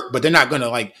get hurt, but they're not gonna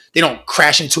like they don't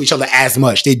crash into each other as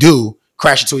much. They do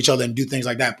crash into each other and do things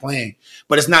like that playing,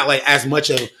 but it's not like as much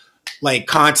of like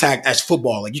contact as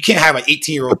football. Like you can't have an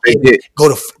 18-year-old kid go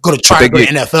to try to go to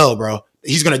NFL, bro.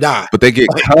 He's gonna die. But they get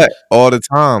cut all the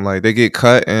time. Like they get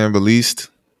cut and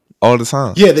released all the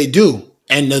time. Yeah, they do.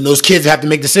 And then those kids have to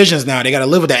make decisions now. They got to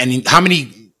live with that. And how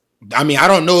many? I mean, I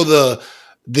don't know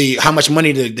the how much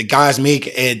money the guys make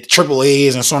at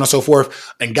AAAs and so on and so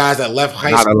forth, and guys that left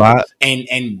high school. Not a lot.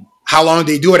 And how long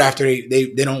they do it after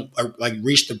they don't like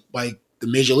reach the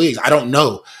major leagues. I don't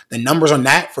know the numbers on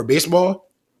that for baseball.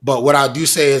 But what I do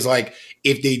say is like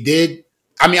if they did,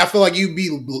 I mean, I feel like you'd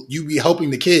be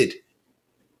helping the kid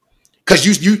because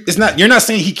you're not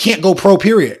saying he can't go pro.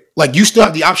 Period. Like you still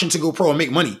have the option to go pro and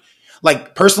make money.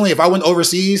 Like personally, if I went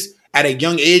overseas at a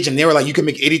young age and they were like, you can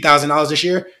make $80,000 this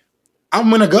year,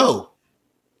 I'm gonna go.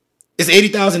 It's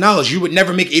 $80,000. You would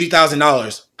never make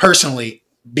 $80,000 personally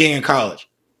being in college.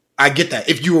 I get that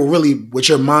if you were really with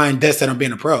your mind dead set on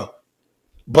being a pro,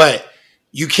 but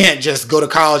you can't just go to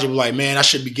college and be like, man, I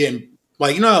should be getting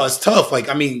like, it's tough. Like,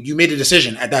 I mean, you made a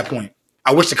decision at that point.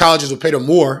 I wish the colleges would pay them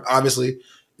more, obviously,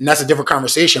 and that's a different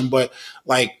conversation. But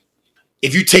like,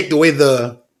 if you take away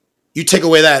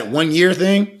that 1 year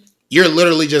thing, you're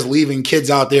literally just leaving kids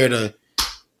out there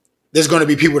there's going to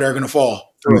be people that are going to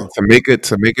fall through.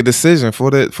 To make a decision for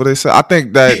they. I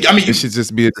think that it should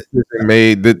just be a decision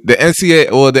made. The NCAA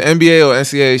or the NBA or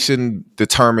NCAA shouldn't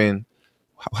determine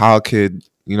how a kid,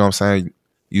 you know what I'm saying,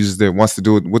 wants to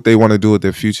do what they want to do with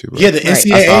their future. Bro. Yeah, the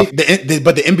NCAA,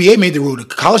 but the NBA made the rule. The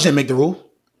college didn't make the rule.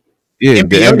 Yeah, the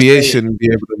NBA shouldn't be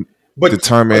able to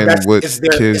determine what kids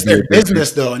it's their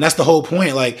business though, and that's the whole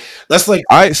point. Like, let's like,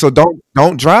 all right, so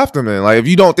don't draft them then. Like, if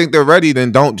you don't think they're ready,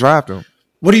 then don't draft them.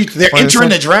 They're entering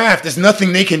the draft. There's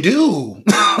nothing they can do.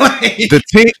 If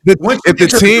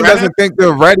the team doesn't think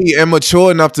they're ready and mature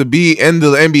enough to be in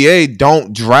the NBA,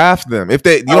 don't draft them. You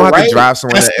don't have to draft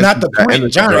someone. That's not the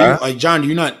point, John. Are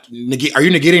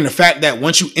you negating the fact that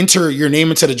once you enter your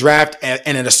name into the draft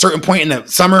and at a certain point in the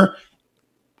summer,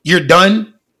 you're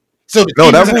done? So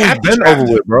that rule's been over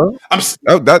with, bro. That's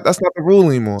not the rule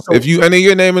anymore. So, if you enter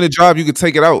your name in the draft, you could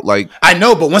take it out. Like I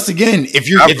know, but once again, if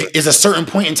it's a certain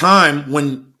point in time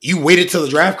when you waited till the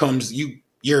draft comes,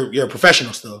 you're a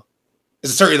professional still.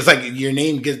 It's like your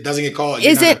name doesn't get called.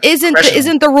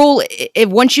 Isn't the rule if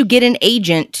once you get an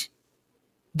agent,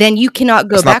 then you cannot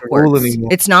go backwards?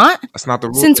 It's not. That's not the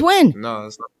rule. Since when? No,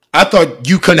 it's not. I thought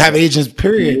you couldn't have agents,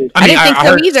 period. I didn't think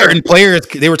so either. Certain players,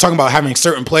 they were talking about having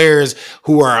certain players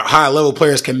who are high-level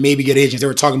players can maybe get agents. They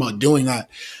were talking about doing that.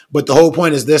 But the whole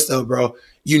point is this, though, bro.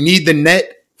 You need the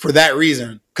net for that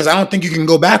reason. Because I don't think you can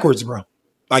go backwards, bro.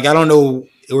 Like, I don't know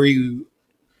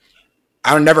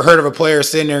I've never heard of a player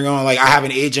sitting there going, like, I have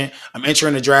an agent, I'm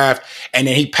entering the draft, and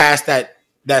then he passed that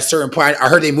certain point. I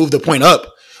heard they moved the point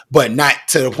up, but not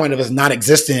to the point of it's not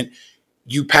existent.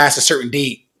 You pass a certain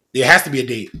date. There has to be a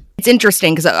date. It's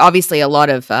interesting because obviously a lot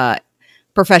of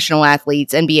professional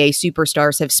athletes, NBA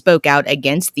superstars have spoke out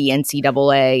against the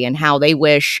NCAA and how they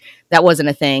wish that wasn't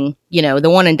a thing. The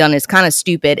one and done is kind of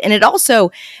stupid. And it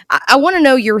also, I want to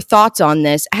know your thoughts on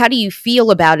this. How do you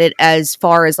feel about it as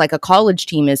far as like a college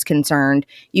team is concerned?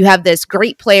 You have this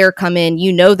great player come in,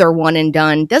 they're one and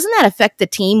done. Doesn't that affect the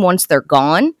team once they're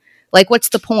gone? Like, what's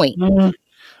the point? Mm-hmm.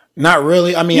 Not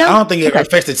really. I mean, no? I don't think it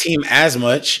affects the team as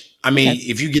much. I mean,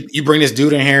 if you bring this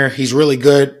dude in here, he's really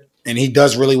good and he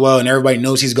does really well and everybody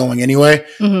knows he's going anyway,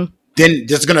 then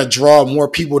that's going to draw more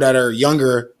people that are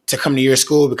younger to come to your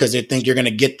school because they think you're going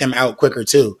to get them out quicker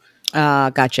too.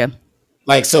 Gotcha.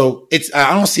 Like, so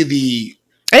I don't see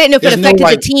I didn't know if it affected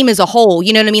the team as a whole.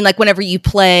 You know what I mean? Like whenever you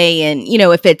play and,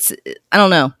 if it's, I don't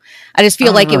know. I just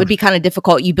feel like it would be kind of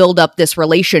difficult. You build up this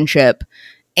relationship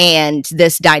and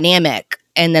this dynamic.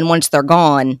 And then once they're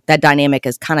gone, that dynamic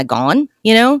is kind of gone,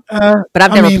 But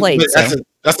I've never played.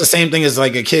 That's the same thing as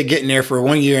like a kid getting there for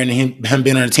 1 year and him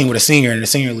being on a team with a senior in the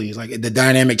senior league. Like the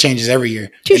dynamic changes every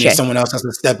year. Touché. And then someone else has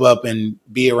to step up and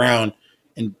be around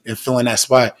and fill in that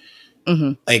spot.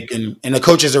 Mm-hmm. Like and the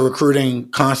coaches are recruiting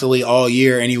constantly all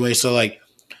year anyway. So like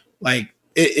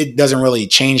it doesn't really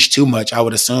change too much, I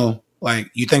would assume.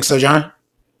 Like, you think so, John?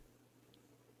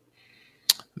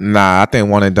 Nah, I think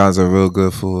one and dones are real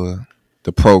good for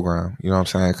the program, you know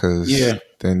what I'm saying? Because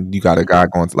then you got a guy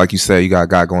going, like you said, you got a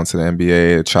guy going to the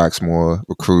NBA, it attracts more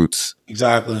recruits.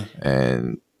 Exactly.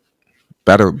 And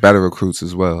better recruits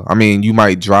as well. I mean, you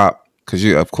might drop because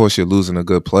of course you're losing a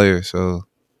good player, so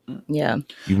yeah,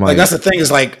 you might. Like that's the thing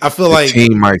is like I feel the like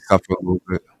team might suffer a little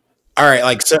bit. All right,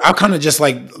 like so I'm kind of just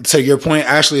like to your point.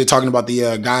 Actually, talking about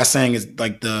the guy saying is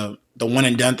like the one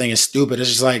and done thing is stupid. It's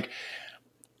just like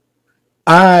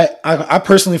I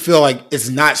personally feel like it's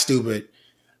not stupid.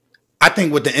 I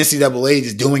think what the NCAA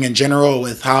is doing in general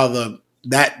with how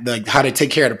how they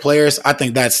take care of the players, I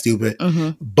think that's stupid.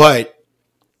 But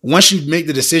once you make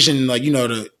the decision, like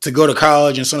to go to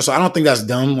college and so on, so I don't think that's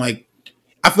dumb. Like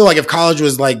I feel like if college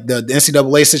was like the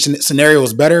NCAA scenario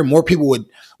was better, more people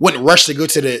wouldn't rush to go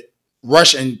to the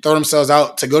rush and throw themselves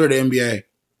out to go to the NBA.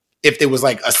 If there was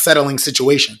like a settling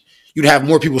situation, you'd have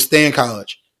more people stay in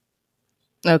college.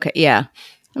 Okay, yeah,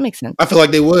 that makes sense. I feel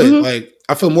like they would. Like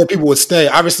I feel more people would stay.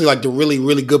 Obviously, like the really,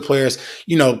 really good players,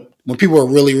 when people are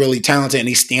really, really talented and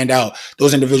they stand out,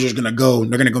 those individuals are gonna go.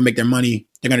 They're gonna go make their money.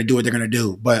 They're gonna do what they're gonna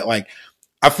do. But like,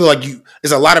 I feel like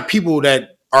there's a lot of people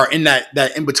that are in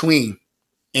that in between,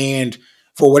 and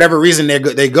for whatever reason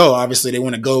they go. Obviously, they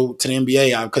want to go to the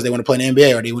NBA because they want to play in the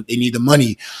NBA, or they need the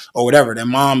money or whatever. Their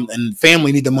mom and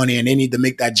family need the money, and they need to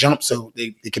make that jump so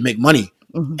they can make money.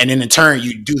 And then in turn,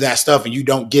 you do that stuff, and you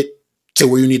don't get to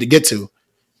where you need to get to.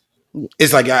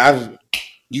 It's like I've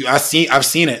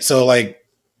seen it. So like,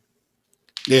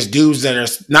 there's dudes that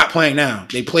are not playing now.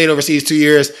 They played overseas 2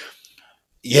 years.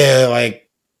 Yeah, like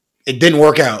it didn't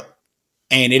work out,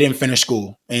 and they didn't finish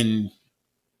school. And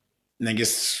I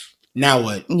guess now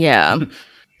what? Yeah,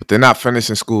 but they're not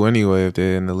finishing school anyway if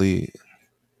they're in the league.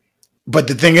 But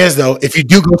the thing is, though, if you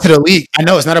do go to the league, I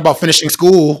know it's not about finishing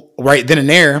school right then and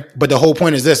there. But the whole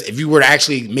point is this: if you were to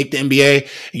actually make the NBA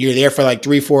and you're there for like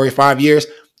 3, 4, or 5 years,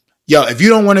 if you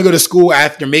don't want to go to school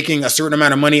after making a certain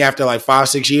amount of money after like 5,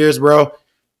 6 years, bro,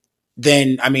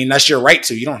 then I mean that's your right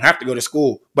to. You don't have to go to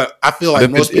school. But I feel like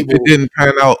most people, if it didn't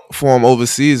pan out for them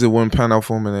overseas, it wouldn't pan out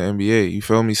for them in the NBA. You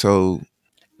feel me? So.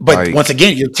 But once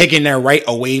again, you're taking their right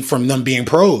away from them being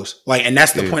pros. Like, and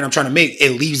that's the point I'm trying to make.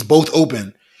 It leaves both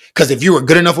open. Because if you were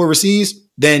good enough overseas,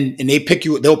 then they'll pick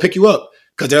you up.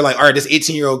 Because they're like, all right, this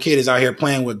 18-year-old kid is out here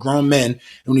playing with grown men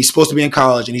when he's supposed to be in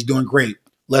college and he's doing great.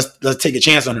 Let's take a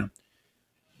chance on him.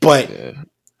 But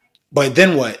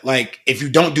then what? Like, if you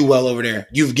don't do well over there,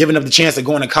 you've given up the chance of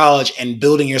going to college and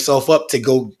building yourself up to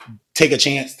go take a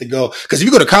chance to go. Because if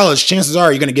you go to college, chances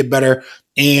are you're going to get better.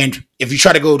 And if you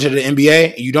try to go to the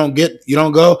NBA and you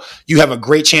don't go, you have a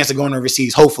great chance of going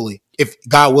overseas. Hopefully, if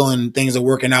God willing, things are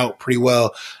working out pretty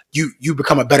well, you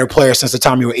become a better player since the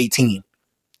time you were 18.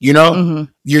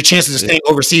 Your chances of staying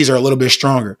overseas are a little bit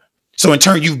stronger. So in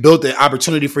turn, you've built the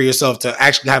opportunity for yourself to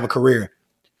actually have a career.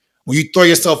 When you throw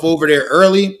yourself over there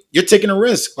early, you're taking a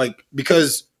risk, like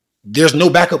because there's no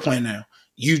backup plan now.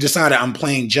 You decided I'm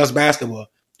playing just basketball,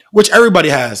 which everybody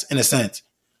has in a sense.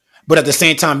 But at the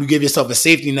same time, you give yourself a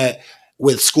safety net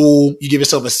with school. You give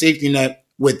yourself a safety net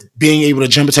with being able to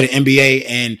jump into the NBA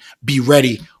and be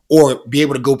ready, or be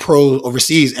able to go pro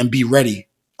overseas and be ready,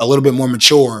 a little bit more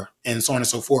mature, and so on and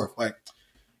so forth. Like,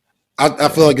 I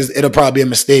feel like it'll probably be a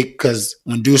mistake because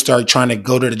when dudes start trying to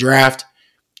go to the draft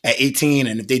at 18,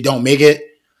 and if they don't make it,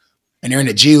 and they're in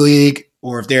the G League,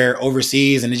 or if they're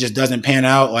overseas and it just doesn't pan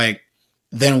out, like,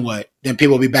 then what? Then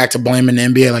people will be back to blaming the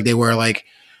NBA like they were like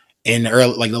in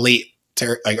early and late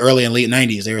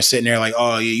 90s. They were sitting there like,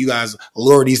 oh, you guys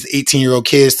lure these 18-year-old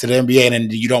kids to the NBA and then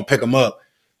you don't pick them up.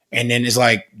 And then it's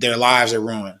like their lives are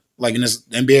ruined. Like, in this,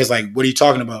 the NBA is like, what are you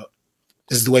talking about?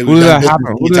 This is the way we've done business.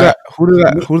 Who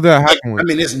did that happen with? I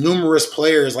mean, there's numerous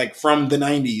players like from the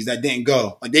 90s that didn't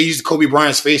go. Like, they used Kobe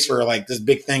Bryant's face for like this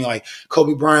big thing. Like,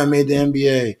 Kobe Bryant made the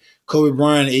NBA. Kobe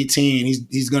Bryant, 18.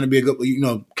 He's going to be a good,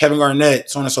 Kevin Garnett,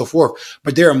 so on and so forth.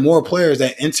 But there are more players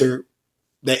that entered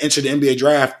the NBA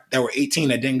draft that were 18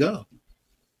 that didn't go.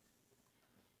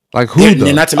 Like who?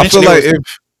 Not to mention,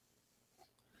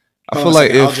 I'll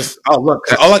look.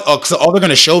 So all they're going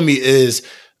to show me is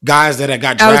guys that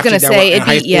got drafted that were in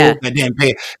high school that didn't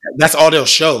pay. That's all they'll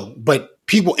show. But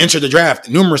people enter the draft.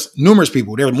 Numerous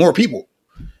people. There are more people.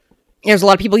 There's a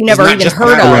lot of people you never even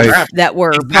heard of that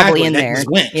were probably in there.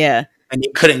 Yeah, and they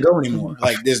couldn't go anymore.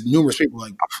 Like, there's numerous people.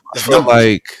 Like,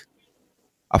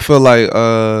 I feel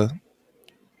like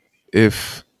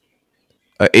if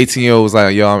an 18-year-old was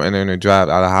like, yo, I'm entering the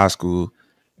draft out of high school,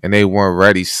 and they weren't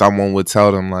ready, someone would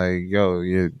tell them like, yo,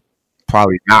 you're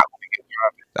probably not going to get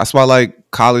drafted. That's why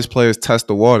like college players test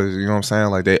the waters. You know what I'm saying?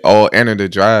 Like, they all enter the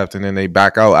draft and then they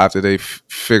back out after they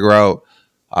figure out,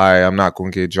 all right, I'm not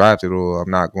going to get drafted, or I'm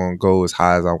not going to go as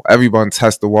high as I want. Everyone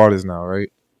tests the waters now,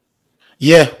 right?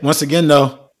 Yeah. Once again,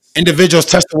 though, individuals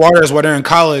test the waters while they're in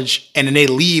college, and then they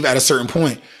leave at a certain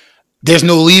point. there's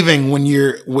no leaving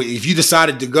if you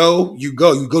decided to go, you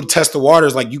go to test the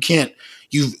waters. Like you can't,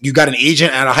 you got an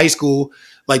agent at a high school.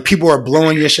 Like people are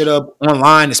blowing your shit up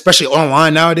online, especially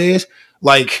online nowadays.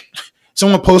 Like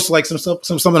someone posts like something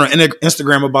on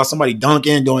Instagram about somebody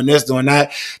dunking, doing this, doing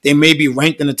that. They may be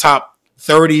ranked in the top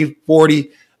 30,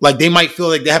 40. Like they might feel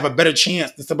like they have a better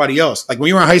chance than somebody else. Like when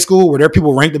you're in high school where there are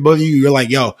people ranked above you, you're like,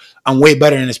 yo, I'm way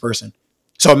better than this person.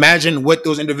 So imagine what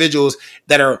those individuals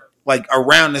that are like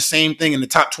around the same thing in the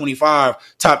top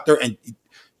 25, top 30, and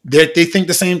they think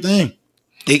the same thing.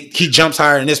 He jumps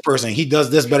higher than this person. He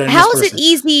does this better than this person.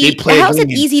 How is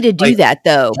it easy to do that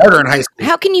though? In high school.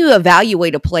 How can you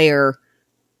evaluate a player?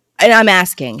 And I'm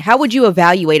asking, how would you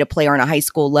evaluate a player on a high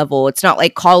school level? It's not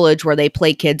like college where they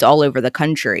play kids all over the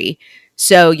country.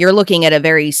 So you're looking at a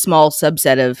very small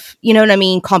subset of, you know what I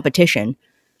mean, competition.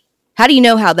 How do you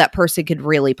know how that person could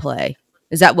really play?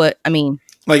 Is that what I mean?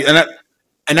 Like,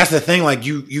 and that's the thing. Like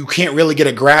you can't really get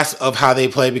a grasp of how they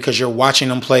play because you're watching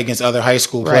them play against other high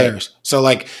school players. So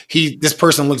like this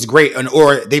person looks great,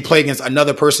 or they play against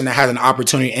another person that has an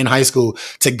opportunity in high school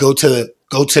to go to the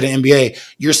NBA.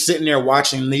 You're sitting there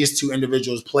watching these two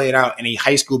individuals play it out in a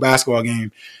high school basketball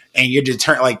game, and you're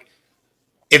determined. Like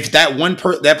if that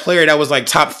that player that was like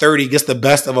top 30 gets the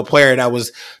best of a player that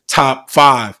was top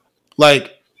 5,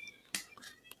 like.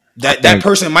 That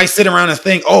person might sit around and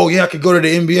think, "Oh yeah, I could go to the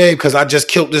NBA because I just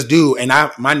killed this dude, and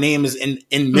my name is in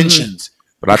mentions."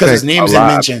 But because his name's in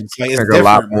mentions. Like, I think a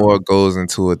lot more goes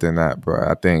into it than that, bro.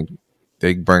 I think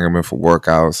they bring him in for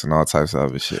workouts and all types of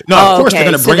other shit. No, of course they're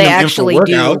going to bring them in for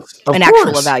workouts. An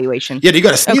actual evaluation. Yeah, you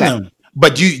got to see them.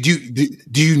 But do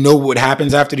you know what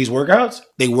happens after these workouts?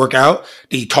 They work out.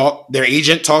 They talk. Their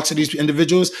agent talks to these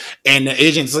individuals, and the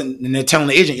agents and they're telling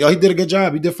the agent, "Yo, he did a good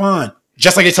job. He did fine."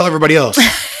 Just like they tell everybody else.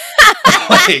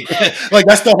 like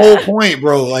that's the whole point,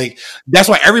 bro. Like that's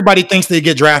why everybody thinks they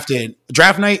get drafted.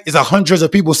 Draft night is hundreds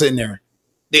of people sitting there.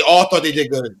 They all thought they did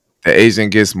good. The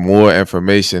agent gets more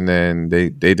information than they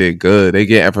did good. They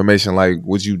get information like,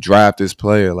 would you draft this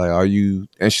player? Like, are you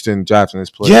interested in drafting this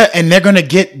player? Yeah, and they're gonna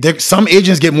get some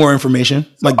agents get more information,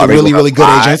 like the really good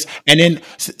agents, and then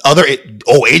other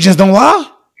agents don't lie.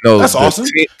 No, that's awesome.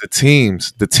 The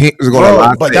teams are going to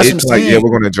lie. But that's like, yeah, we're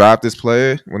going to draft this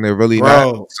player when they're really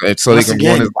not, so they can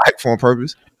go on his bike for a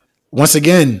purpose. Once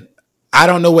again, I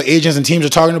don't know what agents and teams are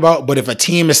talking about, but if a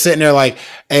team is sitting there like,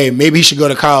 "Hey, maybe he should go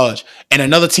to college," and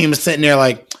another team is sitting there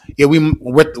like, "Yeah,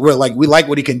 we're like we like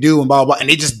what he can do," and blah blah, and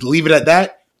they just leave it at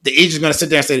that, the agent's going to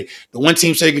sit there and say, "The one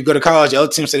team said he could go to college, the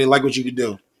other team said they like what you could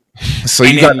do." So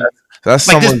you got that's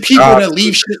like there's people that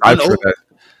leave shit unopened.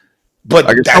 But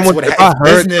like that's what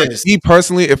business. Me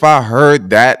personally, if I heard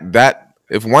that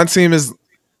if one team is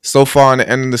so far on the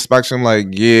end of the spectrum, like,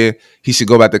 yeah, he should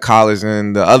go back to college,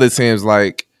 and the other team's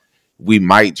like, we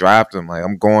might draft him. Like,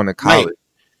 I'm going to college.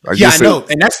 Like, yeah, I know.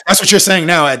 And that's what you're saying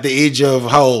now at the age of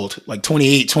how old? Like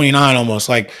 28, 29 almost.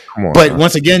 Like, but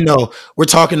once again, though, we're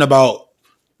talking about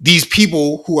these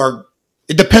people who are,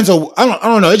 it depends on, I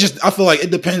don't know. I feel like it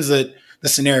depends on the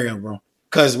scenario, bro.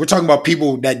 Because we're talking about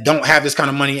people that don't have this kind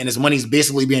of money, and this money's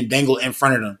basically being dangled in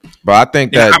front of them. But I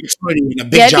think that opportunity in a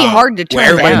big job, it'd be hard to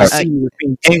turn down.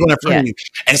 Being dangled in front of you,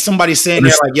 and somebody's saying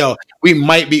there like, "Yo, we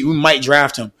might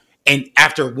draft him," and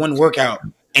after one workout,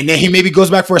 and then he maybe goes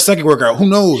back for a second workout. Who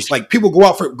knows? Like people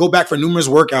go back for numerous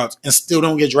workouts and still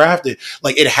don't get drafted.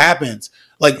 Like it happens.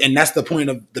 Like, and that's the point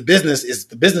of the business. Is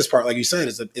the business part, like you said,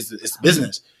 it's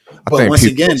business. But once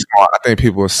again, I think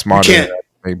people are smarter.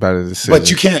 Make better decisions.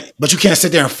 But you can't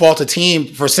sit there and fault a team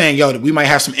for saying, "Yo, we might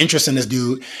have some interest in this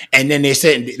dude," and then they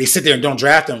sit there and don't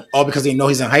draft him all because they know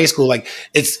he's in high school. Like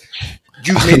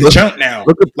you made the jump now.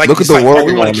 Look at the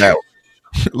wording on that.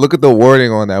 Look at the wording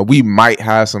on that. We might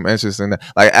have some interest in that.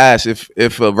 Like Ash,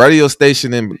 if a radio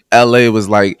station in LA was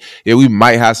like, "Yeah, we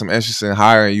might have some interest in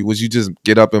hiring you," would you just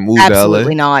get up and move to LA?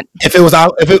 Absolutely not. If it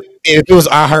was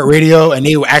iHeartRadio and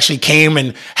they actually came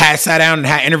and sat down and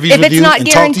had interviews with you and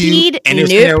talked to you, and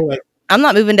nope. I'm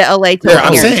not moving to LA till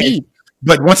I'm guaranteed.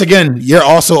 But once again, you're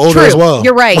also older as well.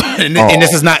 You're right, and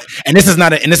this is not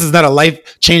a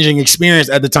life-changing experience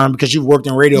at the time because you've worked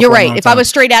in radio. You're right. If I was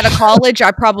straight out of college,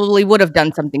 I probably would have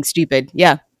done something stupid.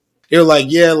 Yeah. You're like,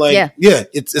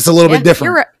 it's a little bit different.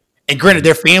 You're right. And granted,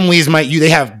 their families they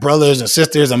have brothers and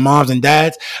sisters and moms and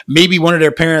dads. Maybe one of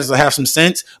their parents will have some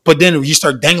sense, but then if you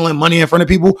start dangling money in front of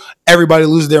people, everybody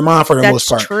loses their mind for the most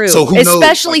part. That's true. So who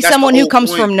especially knows? Someone who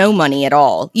comes from no money at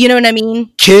all. You know what I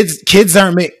mean? Kids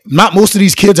aren't not most of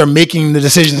these kids are making the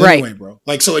decisions anyway, bro.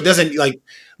 Like, so it doesn't like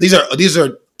these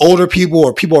are older people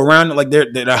or people around like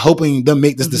they're helping them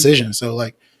make this decision. So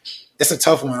like, it's a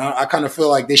tough one. I kind of feel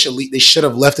like they should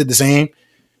have left it the same.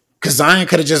 Because Zion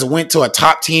could have just went to a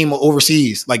top team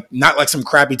overseas, like not like some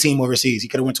crappy team overseas. He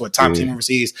could have went to a top team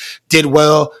overseas, did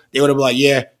well. They would have been like,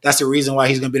 yeah, that's the reason why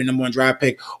he's going to be the number 1 draft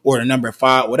pick or the number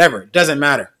 5, whatever. It doesn't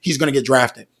matter. He's going to get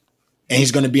drafted, and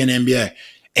he's going to be in the NBA.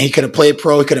 And he could have played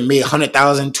pro. He could have made $100,000,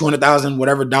 $200,000,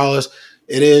 whatever dollars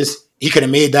it is. He could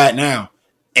have made that now.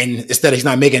 And instead, he's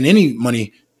not making any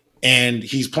money, and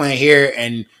he's playing here,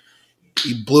 and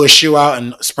he blew his shoe out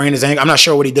and sprained his ankle. I'm not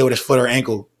sure what he did with his foot or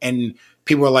ankle. And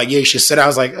people were like, yeah, you should sit out. I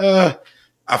was like,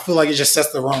 I feel like it just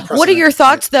sets the wrong precedent. What are your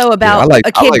thoughts, though, about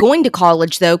a kid going to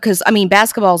college, though? Because, I mean,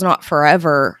 basketball is not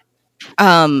forever.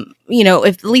 You know,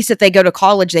 at least if they go to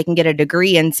college, they can get a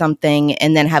degree in something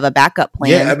and then have a backup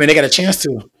plan. Yeah, I mean, they got a chance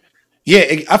to.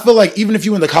 Yeah, I feel like even if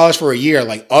you went to college for a year,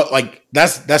 like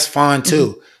that's fine, too.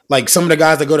 Mm-hmm. Like, some of the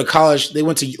guys that go to college, they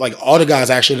went to, like, all the guys,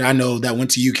 actually, that I know that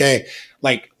went to UK,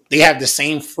 like, they have the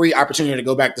same free opportunity to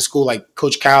go back to school. Like,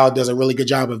 Coach Cal does a really good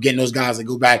job of getting those guys to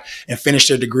go back and finish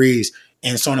their degrees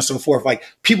and so on and so forth. Like,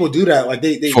 people do that. Like,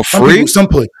 they for free? Some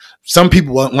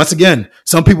people, once again,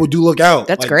 some people do look out.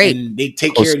 That's great. And they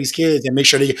take care of these kids and make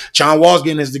sure John Wall's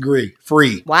getting his degree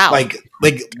free. Wow. Like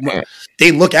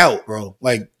they look out, bro.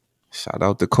 Like, shout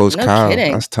out to Coach Kyle.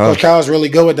 Kidding. That's tough. Coach Kyle's really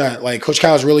good with that. Like, Coach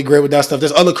Kyle's really great with that stuff.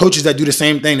 There's other coaches that do the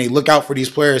same thing. They look out for these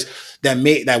players that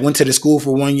went to the school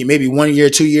for 1 year, maybe 1 year,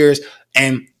 2 years,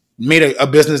 and made a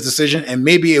business decision. And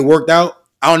maybe it worked out.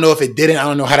 I don't know if it didn't. I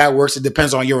don't know how that works. It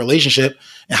depends on your relationship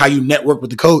and how you network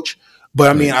with the coach. But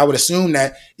I mean, I would assume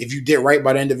that if you did right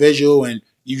by the individual and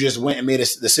you just went and made a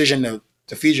decision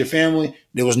to feed your family,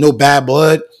 there was no bad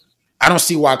blood. I don't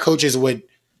see why coaches would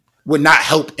not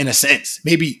help in a sense.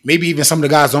 Maybe even some of the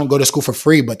guys don't go to school for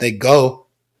free, but they go.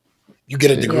 You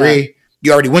get a degree. Yeah.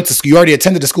 You already went to school. You already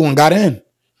attended the school and got in.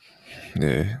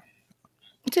 Yeah.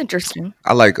 It's interesting.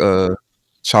 I like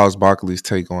Charles Barkley's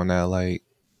take on that. Like,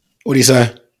 what do you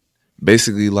say?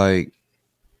 Basically, like,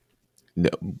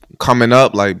 coming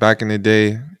up, like, back in the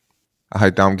day, I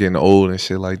heard that I'm getting old and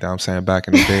shit like that. I'm saying back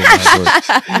in the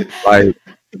day.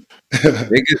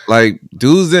 Like,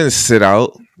 dudes didn't sit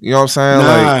out. You know what I'm saying?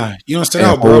 Nah, like, you don't sit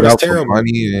out, bro. That's terrible.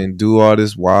 Money and do all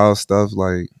this wild stuff.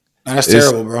 Like, that's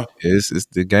terrible, bro. It's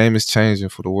the game is changing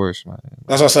for the worse, man.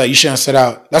 That's what I said. You shouldn't sit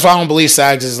out. That's why I don't believe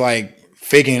Sags is like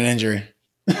faking an injury.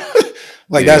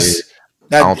 Like,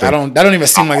 that don't even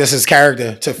seem like that's his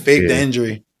character to fake the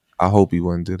injury. I hope he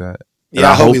wouldn't do that. Yeah,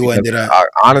 I hope he wouldn't do that.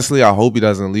 Honestly, I hope he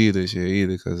doesn't leave this year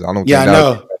either, because I don't think I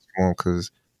know.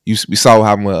 Because we saw what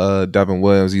happened with Devin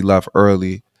Williams. He left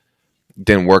early.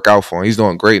 Didn't work out for him. He's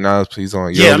doing great now. He's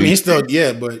on. Yeah, I mean, he's still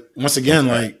but once again,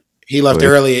 like, he left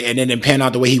early and then didn't pan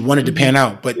out the way he wanted to pan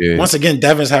out. But once again,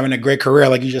 Devin's having a great career,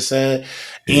 like you just said,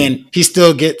 and he's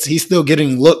still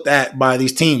getting looked at by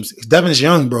these teams. Devin's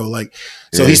young, bro. Like,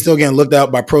 so he's still getting looked at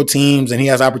by pro teams, and he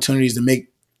has opportunities to make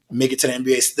it to the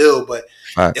NBA still. But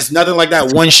it's nothing like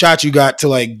that one shot you got to,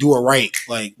 like, do it right,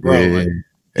 like, bro. Like,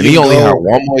 and he only had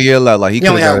one more year left. Like, he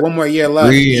only had one more year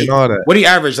left. And all that. What do you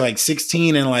average? Like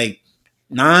 16 and like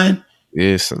 9.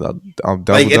 Yes, I'm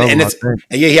double. Like, and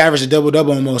he averaged a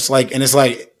double almost. Like, and it's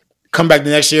like, come back the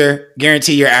next year,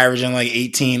 guarantee you're averaging like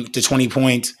 18 to 20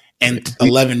 points and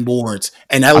 11 boards,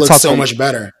 and that looks so much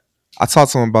better. I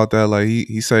talked to him about that. Like,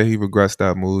 he said he regrets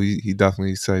that move. He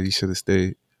definitely said he should have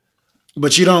stayed.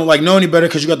 But you don't, like, know any better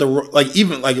because you got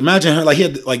imagine her, like, he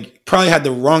had, like, probably had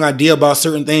the wrong idea about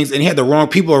certain things, and he had the wrong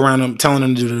people around him telling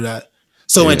him to do that.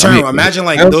 So in turn, imagine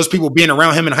like those people being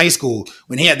around him in high school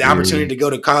when he had the opportunity to go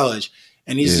to college,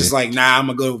 and he's just like, nah,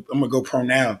 I'm gonna go pro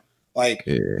now. Like,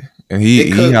 and he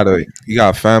got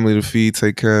a family to feed,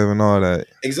 take care of, and all that.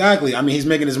 Exactly. I mean, he's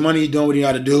making his money, doing what he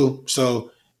got to do.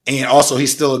 So, and also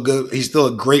he's still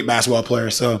a great basketball player.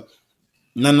 So,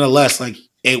 nonetheless, like,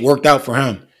 it worked out for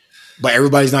him. But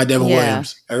everybody's not Devin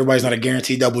Williams. Everybody's not a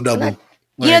guaranteed double-double.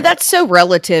 Like, that's so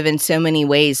relative in so many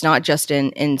ways, not just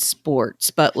in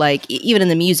sports, but like even in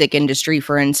the music industry,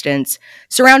 for instance,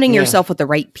 surrounding yourself with the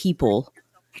right people,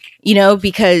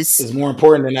 because it's more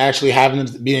important than actually having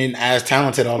them being as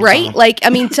talented all the time. Right? Like,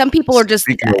 I mean, some people are just,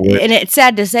 and it's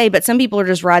sad to say, but some people are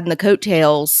just riding the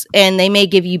coattails, and they may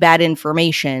give you bad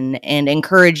information and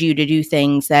encourage you to do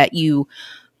things that you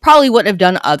probably wouldn't have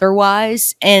done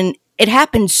otherwise. And it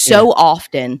happens so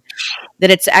often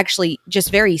that it's actually just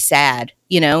very sad,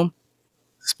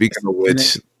 Speaking of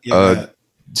which,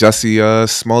 Jussie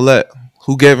Smollett,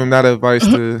 who gave him that advice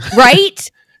to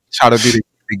try to be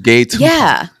the gay too?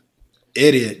 Yeah.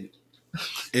 Idiot.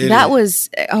 That was,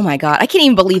 oh my God. I can't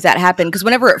even believe that happened, because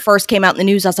whenever it first came out in the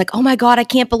news, I was like, oh my God, I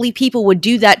can't believe people would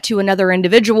do that to another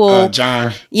individual.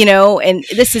 John. And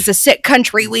this is a sick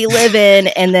country we live in.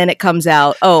 And then it comes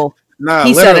out,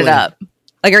 he set it up.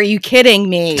 Like, are you kidding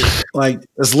me? Like,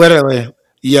 it's literally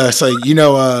Yeah, so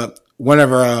one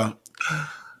of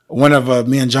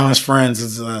me and John's friends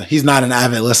is he's not an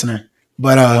avid listener,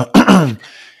 but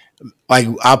like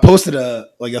I posted a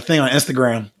thing on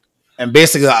Instagram, and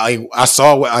basically I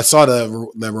saw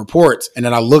the reports, and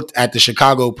then I looked at the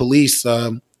Chicago police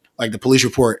the police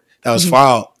report that was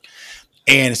filed,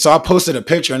 and so I posted a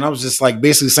picture, and I was just like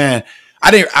basically saying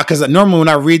because normally when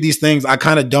I read these things I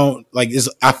kind of don't I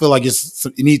feel like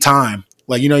you need time.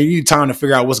 Like, you need time to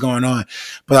figure out what's going on.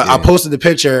 But I posted the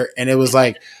picture, and it was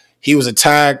like he was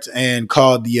attacked and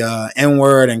called the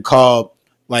N-word and called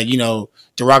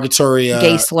derogatory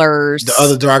gay slurs, the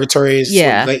other derogatories,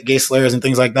 gay slurs and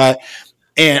things like that.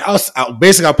 And I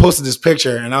posted this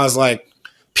picture, and I was like,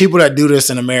 people that do this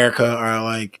in America are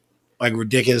like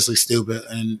ridiculously stupid,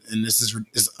 and this is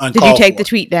uncalled for. Did you take the for.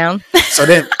 tweet down? So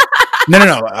then,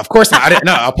 no, of course not. I didn't.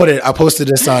 No, I posted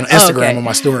this on Instagram on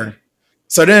my story.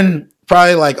 So then,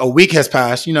 probably like a week has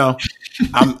passed.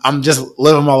 I'm just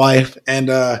living my life, and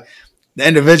the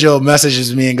individual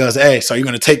messages me and goes, "Hey, so you're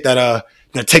gonna take that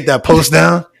post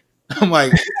down?" I'm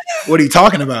like, "What are you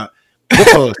talking about? What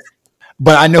post?"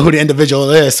 But I know who the individual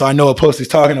is, so I know what post he's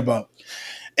talking about.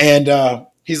 And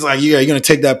he's like, "Yeah, you're gonna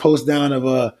take that post down of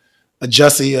a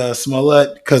Jussie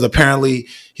Smollett because apparently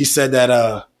he said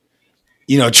that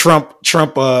Trump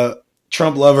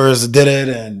lovers did it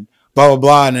and blah blah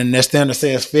blah, and then they're standing to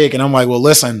say it's fake." And I'm like, "Well,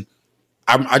 listen,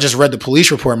 I just read the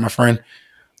police report, my friend.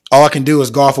 All I can do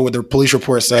is go off of what the police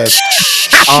report says."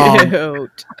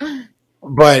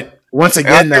 But once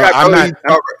again, though, I'm not.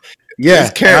 Yeah,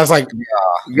 I was like,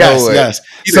 yes.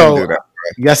 So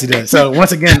yes, he did. So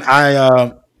once again,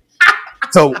 I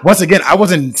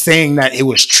wasn't saying that it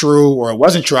was true or it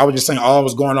wasn't true. I was just saying all I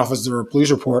was going off as the police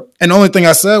report. And the only thing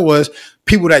I said was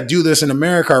people that do this in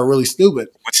America are really stupid.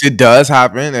 Which it does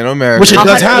happen in America. Which it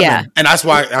does happen. Yeah. And that's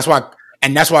why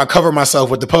I cover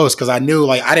myself with the post, because I knew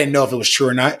I didn't know if it was true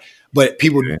or not. But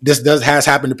this has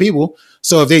happened to people.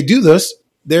 So if they do this,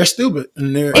 they're stupid.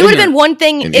 And it would have been one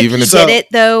thing if you did it,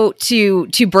 though,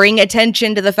 to bring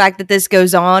attention to the fact that this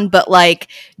goes on. But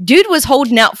dude was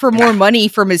holding out for more money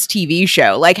from his TV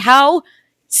show. How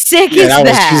sick is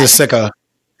that? He's a sicko.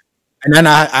 And then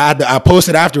I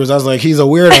posted afterwards. I was like, he's a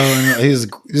weirdo. And he's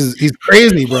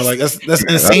crazy, bro. That's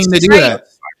insane to do that.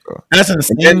 That's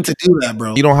insane to do that,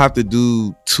 bro. You don't have to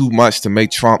do too much to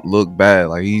make Trump look bad.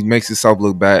 He makes himself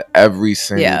look bad every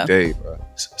single day, bro.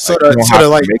 So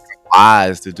the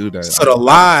lies to do that. So the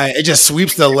lie, it just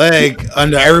sweeps the leg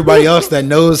under everybody else that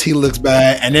knows he looks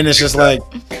bad, and then it's just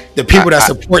the people that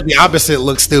support the opposite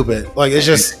look stupid. It's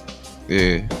just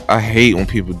I hate when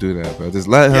people do that, bro. Just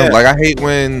let him. I hate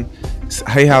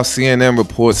how CNN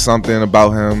reports something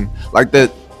about him that.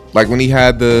 When he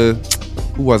had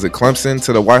who was it, Clemson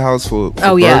to the White House for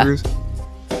burgers.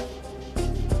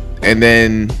 And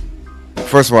then,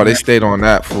 first of all, they stayed on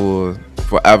that for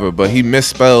forever, but he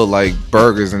misspelled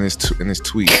burgers in his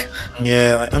tweet.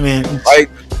 Yeah, I mean,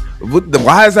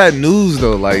 why is that news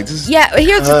though? Here's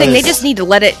the thing: they just need to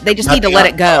let it. They just need to let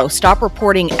it go. Stop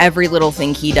reporting every little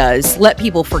thing he does. Let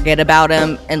people forget about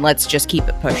him, and let's just keep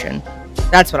it pushing.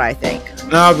 That's what I think.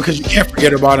 No, because you can't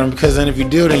forget about him, because then if you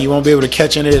do, then you won't be able to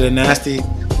catch any of the nasty.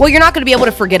 Well, you're not going to be able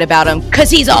to forget about him because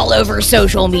he's all over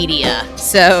social media.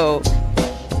 So.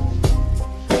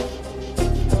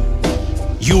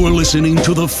 You're listening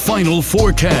to The Final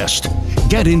Forecast.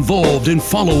 Get involved and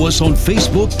follow us on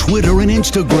Facebook, Twitter, and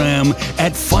Instagram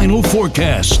at Final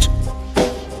Forecast.